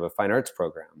direction of a fine arts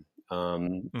program,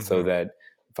 so that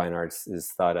fine arts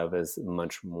is thought of as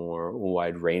much more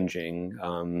wide-ranging,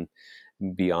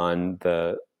 beyond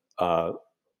the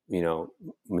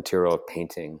material of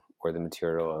painting or the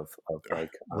material of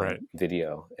like Right.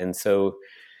 video.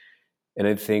 And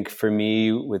I think for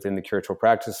me, within the curatorial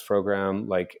practice program,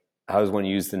 like, how does one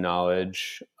use the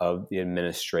knowledge of the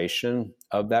administration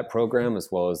of that program, as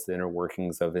well as the inner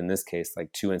workings of, in this case,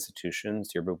 like two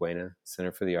institutions, Yerba Buena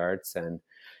Center for the Arts and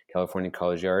California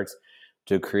College of the Arts,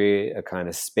 to create a kind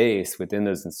of space within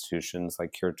those institutions,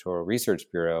 like Curatorial Research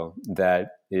Bureau,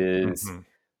 that is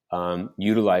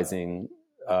utilizing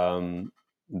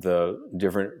the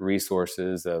different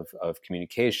resources of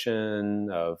communication,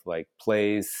 of like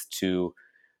place to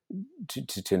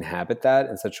inhabit that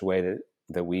in such a way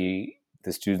that we,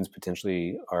 the students,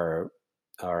 potentially are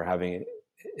having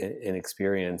an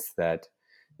experience that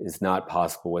is not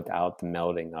possible without the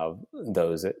melding of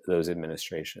those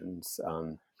administrations.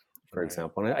 For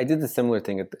example, and I did the similar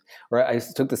thing I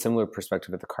took the similar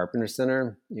perspective at the Carpenter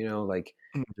Center. Like,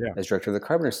 as director of the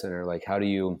Carpenter Center, like, how do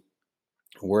you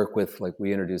work with, like,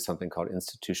 we introduced something called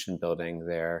institution building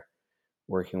there,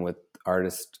 working with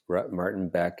artist Martin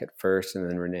Beck at first, and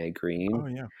then Renee Green. Oh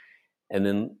yeah. And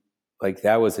then, like,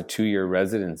 that was a 2-year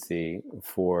residency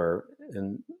for,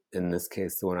 in this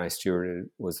case, the one I stewarded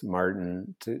was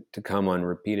Martin, to come on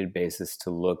repeated basis to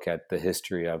look at the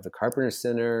history of the Carpenter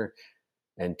Center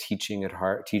and teaching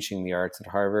the arts at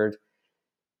Harvard.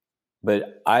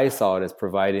 But I saw it as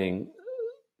providing,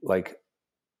 like,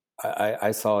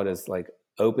 I saw it as like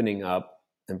opening up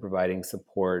and providing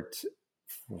support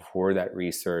for that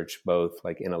research, both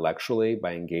like intellectually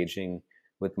by engaging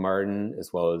with Martin,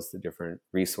 as well as the different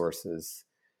resources.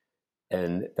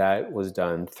 And that was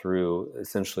done through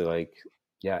essentially, like,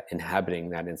 inhabiting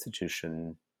that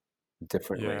institution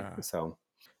differently. Yeah. So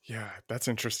yeah, that's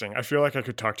interesting. I feel like I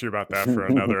could talk to you about that for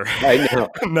another I know.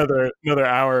 another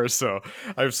hour or so.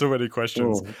 I have so many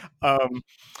questions.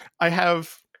 I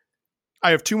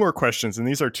have 2 more questions, and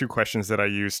these are 2 questions that I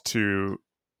use to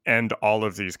end all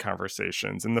of these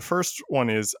conversations. And the first one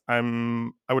is, I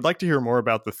would like to hear more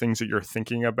about the things that you're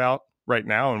thinking about right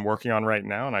now and working on right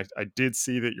now. And I did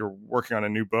see that you're working on a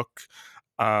new book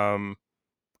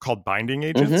called Binding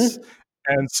Agents.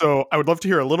 And so I would love to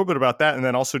hear a little bit about that, and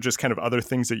then also just kind of other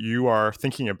things that you are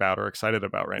thinking about or excited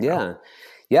about right now.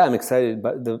 Yeah, I'm excited.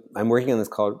 But I'm working on this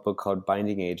book called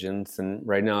Binding Agents, and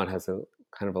right now it has a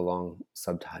kind of a long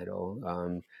subtitle,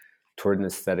 toward an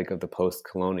aesthetic of the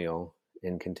post-colonial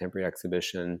in contemporary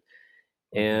exhibition.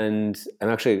 And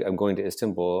I'm going to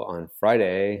Istanbul on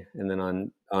Friday, and then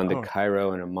on to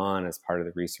Cairo and Amman as part of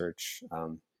the research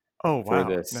for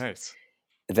this. Nice.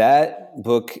 That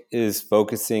book is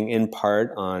focusing in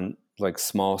part on, like,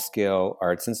 small scale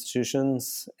arts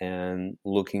institutions and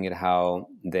looking at how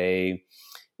they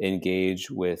engage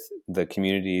with the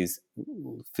communities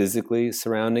physically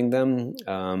surrounding them,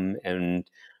 and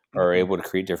are able to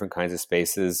create different kinds of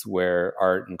spaces where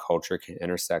art and culture can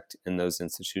intersect in those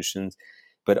institutions.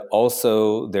 But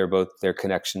also their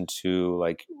connection to,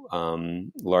 like,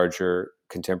 larger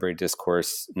contemporary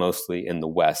discourse, mostly in the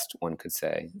West, one could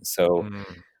say. So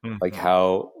like,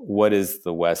 what is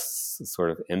the West's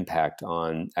sort of impact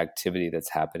on activity that's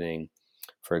happening,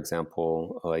 for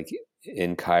example, like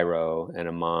in Cairo and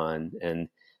Amman, and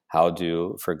how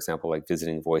do, for example, like,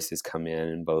 visiting voices come in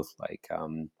and both, like,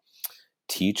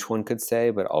 teach, one could say,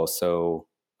 but also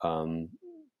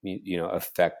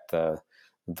affect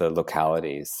the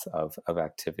localities of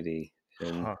activity.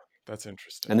 And that's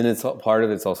interesting. And then it's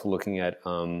also looking at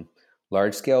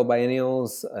large scale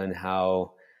biennials and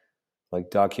how, like,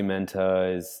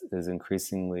 Documenta is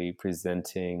increasingly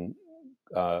presenting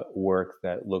work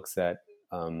that looks at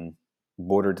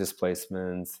border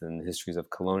displacements and histories of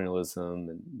colonialism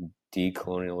and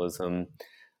decolonialism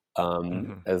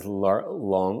as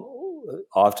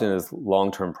often as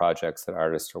long-term projects that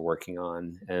artists are working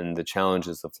on, and the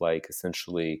challenges of, like,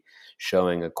 essentially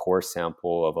showing a core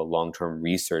sample of a long-term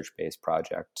research-based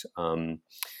project. And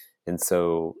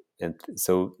so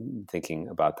thinking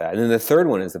about that. And then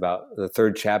the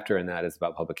third chapter in that is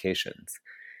about publications.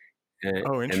 And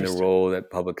the role that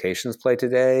publications play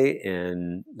today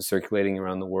in circulating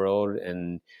around the world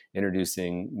and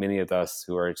introducing many of us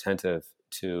who are attentive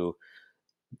to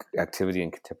activity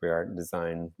in contemporary art and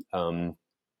design,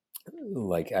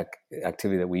 like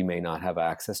activity that we may not have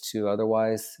access to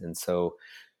otherwise. And so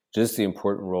just the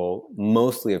important role,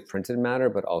 mostly of printed matter,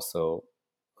 but also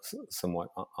somewhat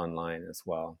online as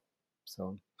well.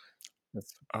 So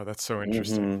that's so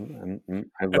interesting.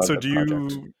 I And love so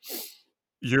the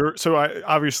project.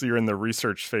 obviously you're in the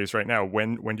research phase right now.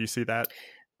 When do you see that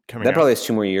coming That out? probably has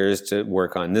 2 more years to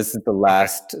work on. This is the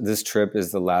last. Okay. This trip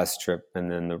is the last trip,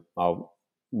 and then I'll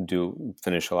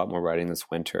finish a lot more writing this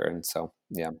winter. And so,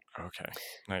 yeah. Okay,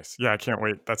 nice. Yeah, I can't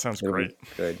wait. That sounds It'll great. be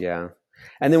good. Yeah.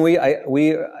 And then we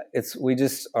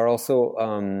just are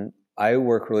also. I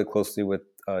work really closely with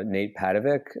Nate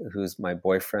Padovic, who's my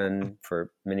boyfriend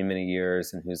for many, many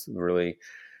years, and who's a really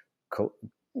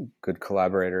good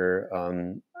collaborator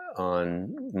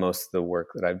on most of the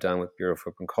work that I've done with Bureau for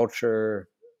Open Culture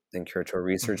and Curatorial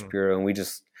Research Bureau. And we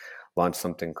just launched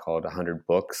something called 100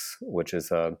 Books, which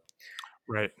is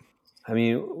right. I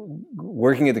mean,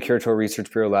 working at the Curatorial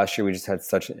Research Bureau last year, we just had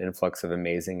such an influx of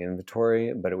amazing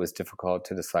inventory, but it was difficult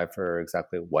to decipher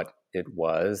exactly what it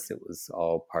was. It was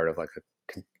all part of like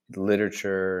a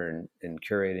literature and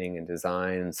curating and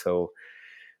design. And so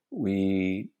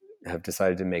we have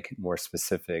decided to make it more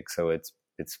specific. So it's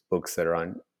books that are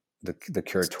on the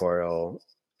curatorial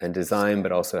and design,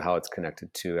 but also how it's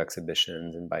connected to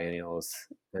exhibitions and biennials,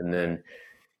 and then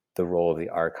the role of the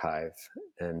archive.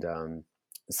 And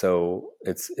so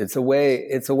it's a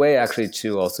way actually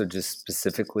to also just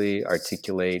specifically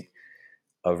articulate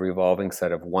a revolving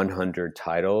set of 100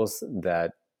 titles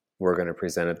that we're going to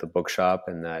present at the bookshop,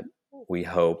 and that we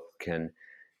hope can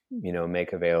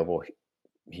make available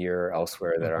here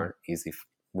elsewhere that aren't easy.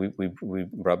 We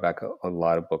brought back a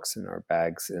lot of books in our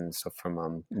bags and stuff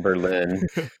from Berlin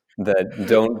that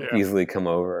don't easily come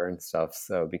over and stuff.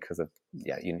 So because of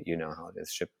you know how it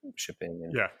is shipping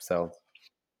and so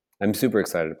I'm super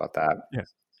excited about that.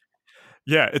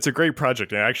 Yeah, it's a great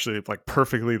project. It actually like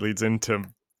perfectly leads into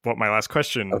what my last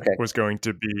question was going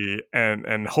to be,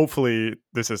 and hopefully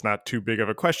this is not too big of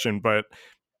a question, but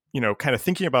kind of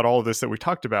thinking about all of this that we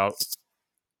talked about,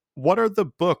 what are the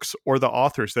books or the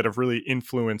authors that have really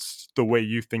influenced the way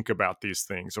you think about these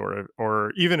things?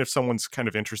 Or even if someone's kind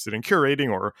of interested in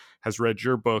curating or has read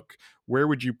your book, where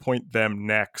would you point them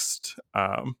next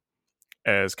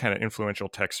as kind of influential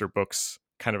texts or books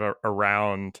kind of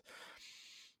around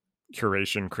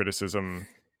curation, criticism,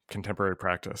 contemporary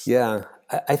practice? Yeah,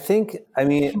 I think,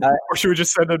 or should we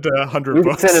just send it to 100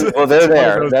 books? Well, they're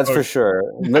there, that's books. For sure.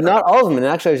 But not all of them. And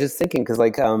actually, I was just thinking, because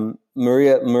like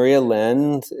Maria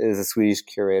Lend is a Swedish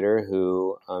curator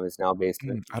who is now based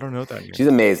in... I don't know that name. She's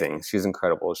amazing. She's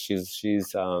incredible.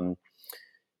 She's run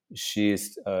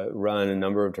a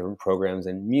number of different programs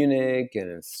in Munich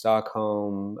and in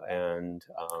Stockholm, and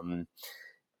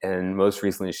most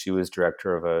recently she was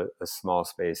director of a small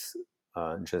space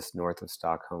just north of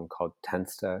Stockholm called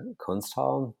Tensta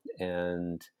Kunsthall,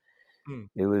 and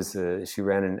it was she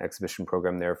ran an exhibition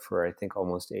program there for I think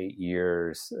almost 8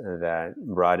 years that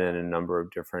brought in a number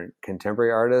of different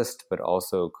contemporary artists, but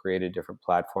also created different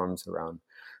platforms around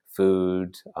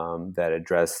food that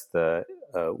address the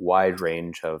wide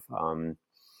range of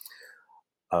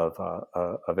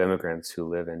immigrants who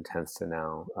live in Tensta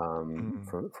now,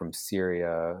 from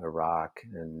Syria, Iraq,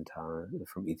 and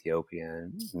from Ethiopia,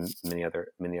 and many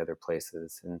other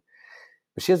places.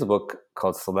 But she has a book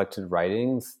called Selected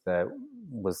Writings that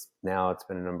it's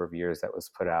been a number of years that was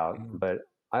put out. But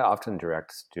I often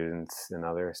direct students and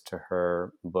others to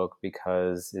her book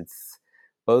because it's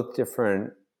both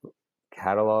different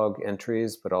catalog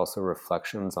entries, but also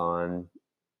reflections on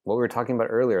what we were talking about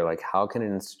earlier, like how can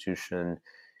an institution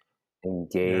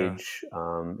engage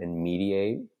and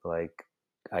mediate like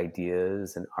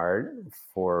ideas and art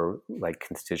for like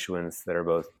constituents that are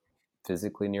both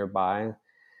physically nearby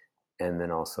and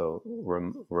then also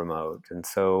remote. And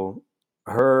so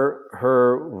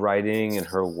her writing and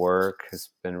her work has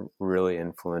been really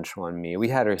influential on me. We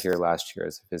had her here last year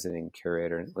as a visiting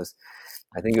curator, and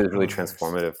I think it was really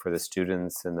transformative for the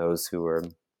students and those who were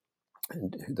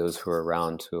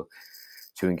around to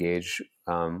engage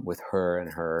with her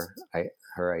and her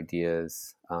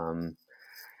ideas. And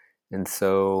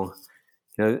so,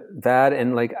 that,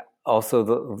 and like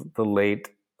also the late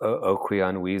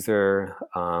Okwuyan Wieser,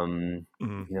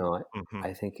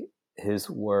 I think his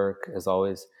work has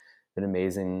always been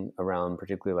amazing around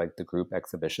particularly like the group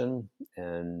exhibition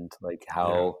and like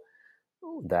how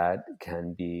that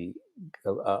can be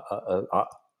a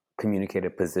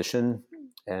communicated position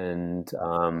and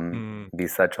be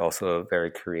such also a very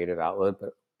creative outlet,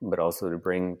 but also to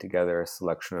bring together a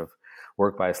selection of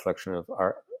work by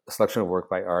work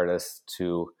by artists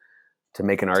to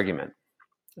make an argument,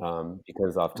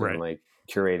 because often like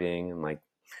curating and like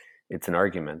it's an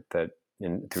argument that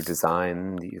through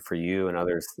design for you and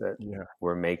others that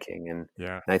we're making. And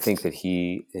I think that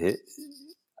his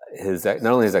not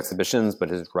only his exhibitions but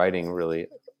his writing really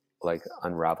like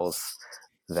unravels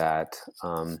that.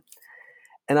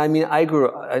 And I mean, I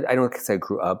don't say I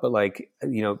grew up, but like,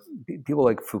 you know, people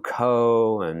like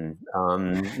Foucault and,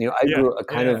 you know, I grew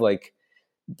kind of like,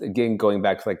 again, going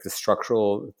back to like the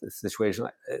structural situation,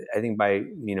 I think by,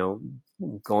 you know,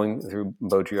 going through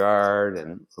Baudrillard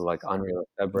and like Henri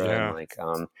Lefebvre and like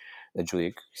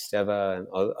Julia Kristeva and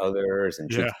others and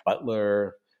Judith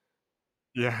Butler.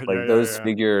 Those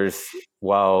figures,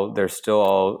 while they're still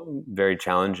all very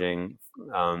challenging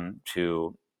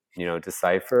to, you know,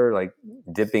 decipher, like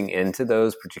dipping into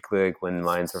those, particularly like when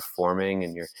minds are forming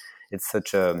and it's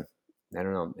such a, I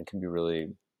don't know, it can be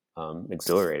really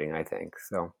exhilarating, I think.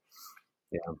 So,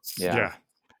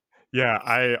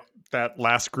 that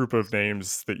last group of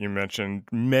names that you mentioned,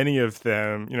 many of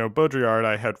them, you know, Baudrillard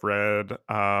I had read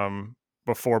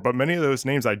before, but many of those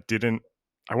names I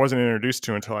wasn't introduced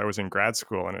to until I was in grad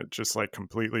school, and it just like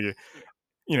completely,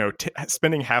 you know,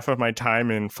 spending half of my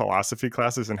time in philosophy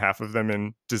classes and half of them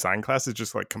in design classes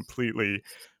just like completely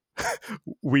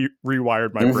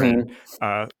rewired my brain.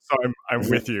 So I'm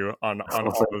with you on all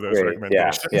of those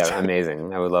recommendations. Yeah,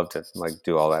 amazing. I would love to like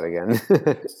do all that again.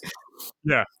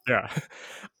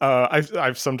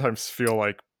 I've sometimes feel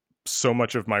like so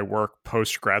much of my work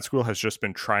post grad school has just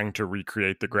been trying to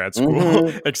recreate the grad school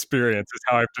experience, is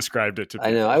how I've described it to people.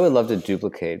 I know. I would love to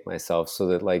duplicate myself so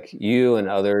that like you and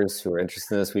others who are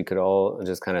interested in this, we could all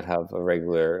just kind of have a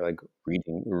regular like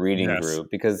reading group,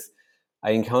 because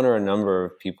I encounter a number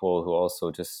of people who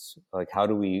also just like, how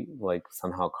do we like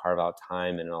somehow carve out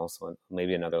time and also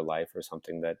maybe another life or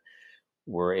something that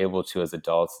we're able to as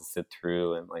adults to sit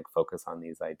through and like focus on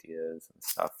these ideas and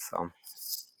stuff. So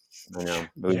I know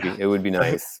it would be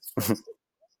nice.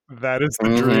 That is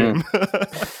the dream.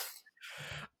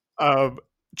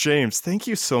 James, thank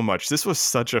you so much. This was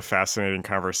such a fascinating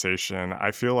conversation.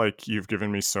 I feel like you've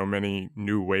given me so many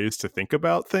new ways to think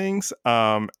about things.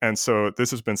 And so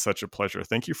this has been such a pleasure.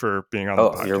 Thank you for being on the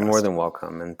podcast. You're more than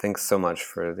welcome. And thanks so much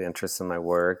for the interest in my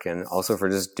work and also for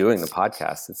just doing the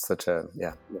podcast. It's such a,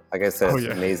 like I said,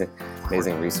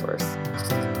 amazing resource.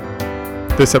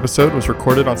 This episode was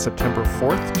recorded on September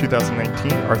 4th,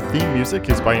 2019. Our theme music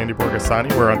is by Andy Borgasani.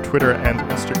 We're on Twitter and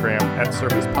Instagram at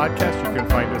Surface Podcast. You can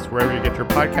find us wherever you get your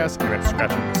podcasts and at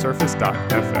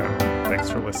scratchingthesurface.fm. Thanks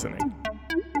for listening.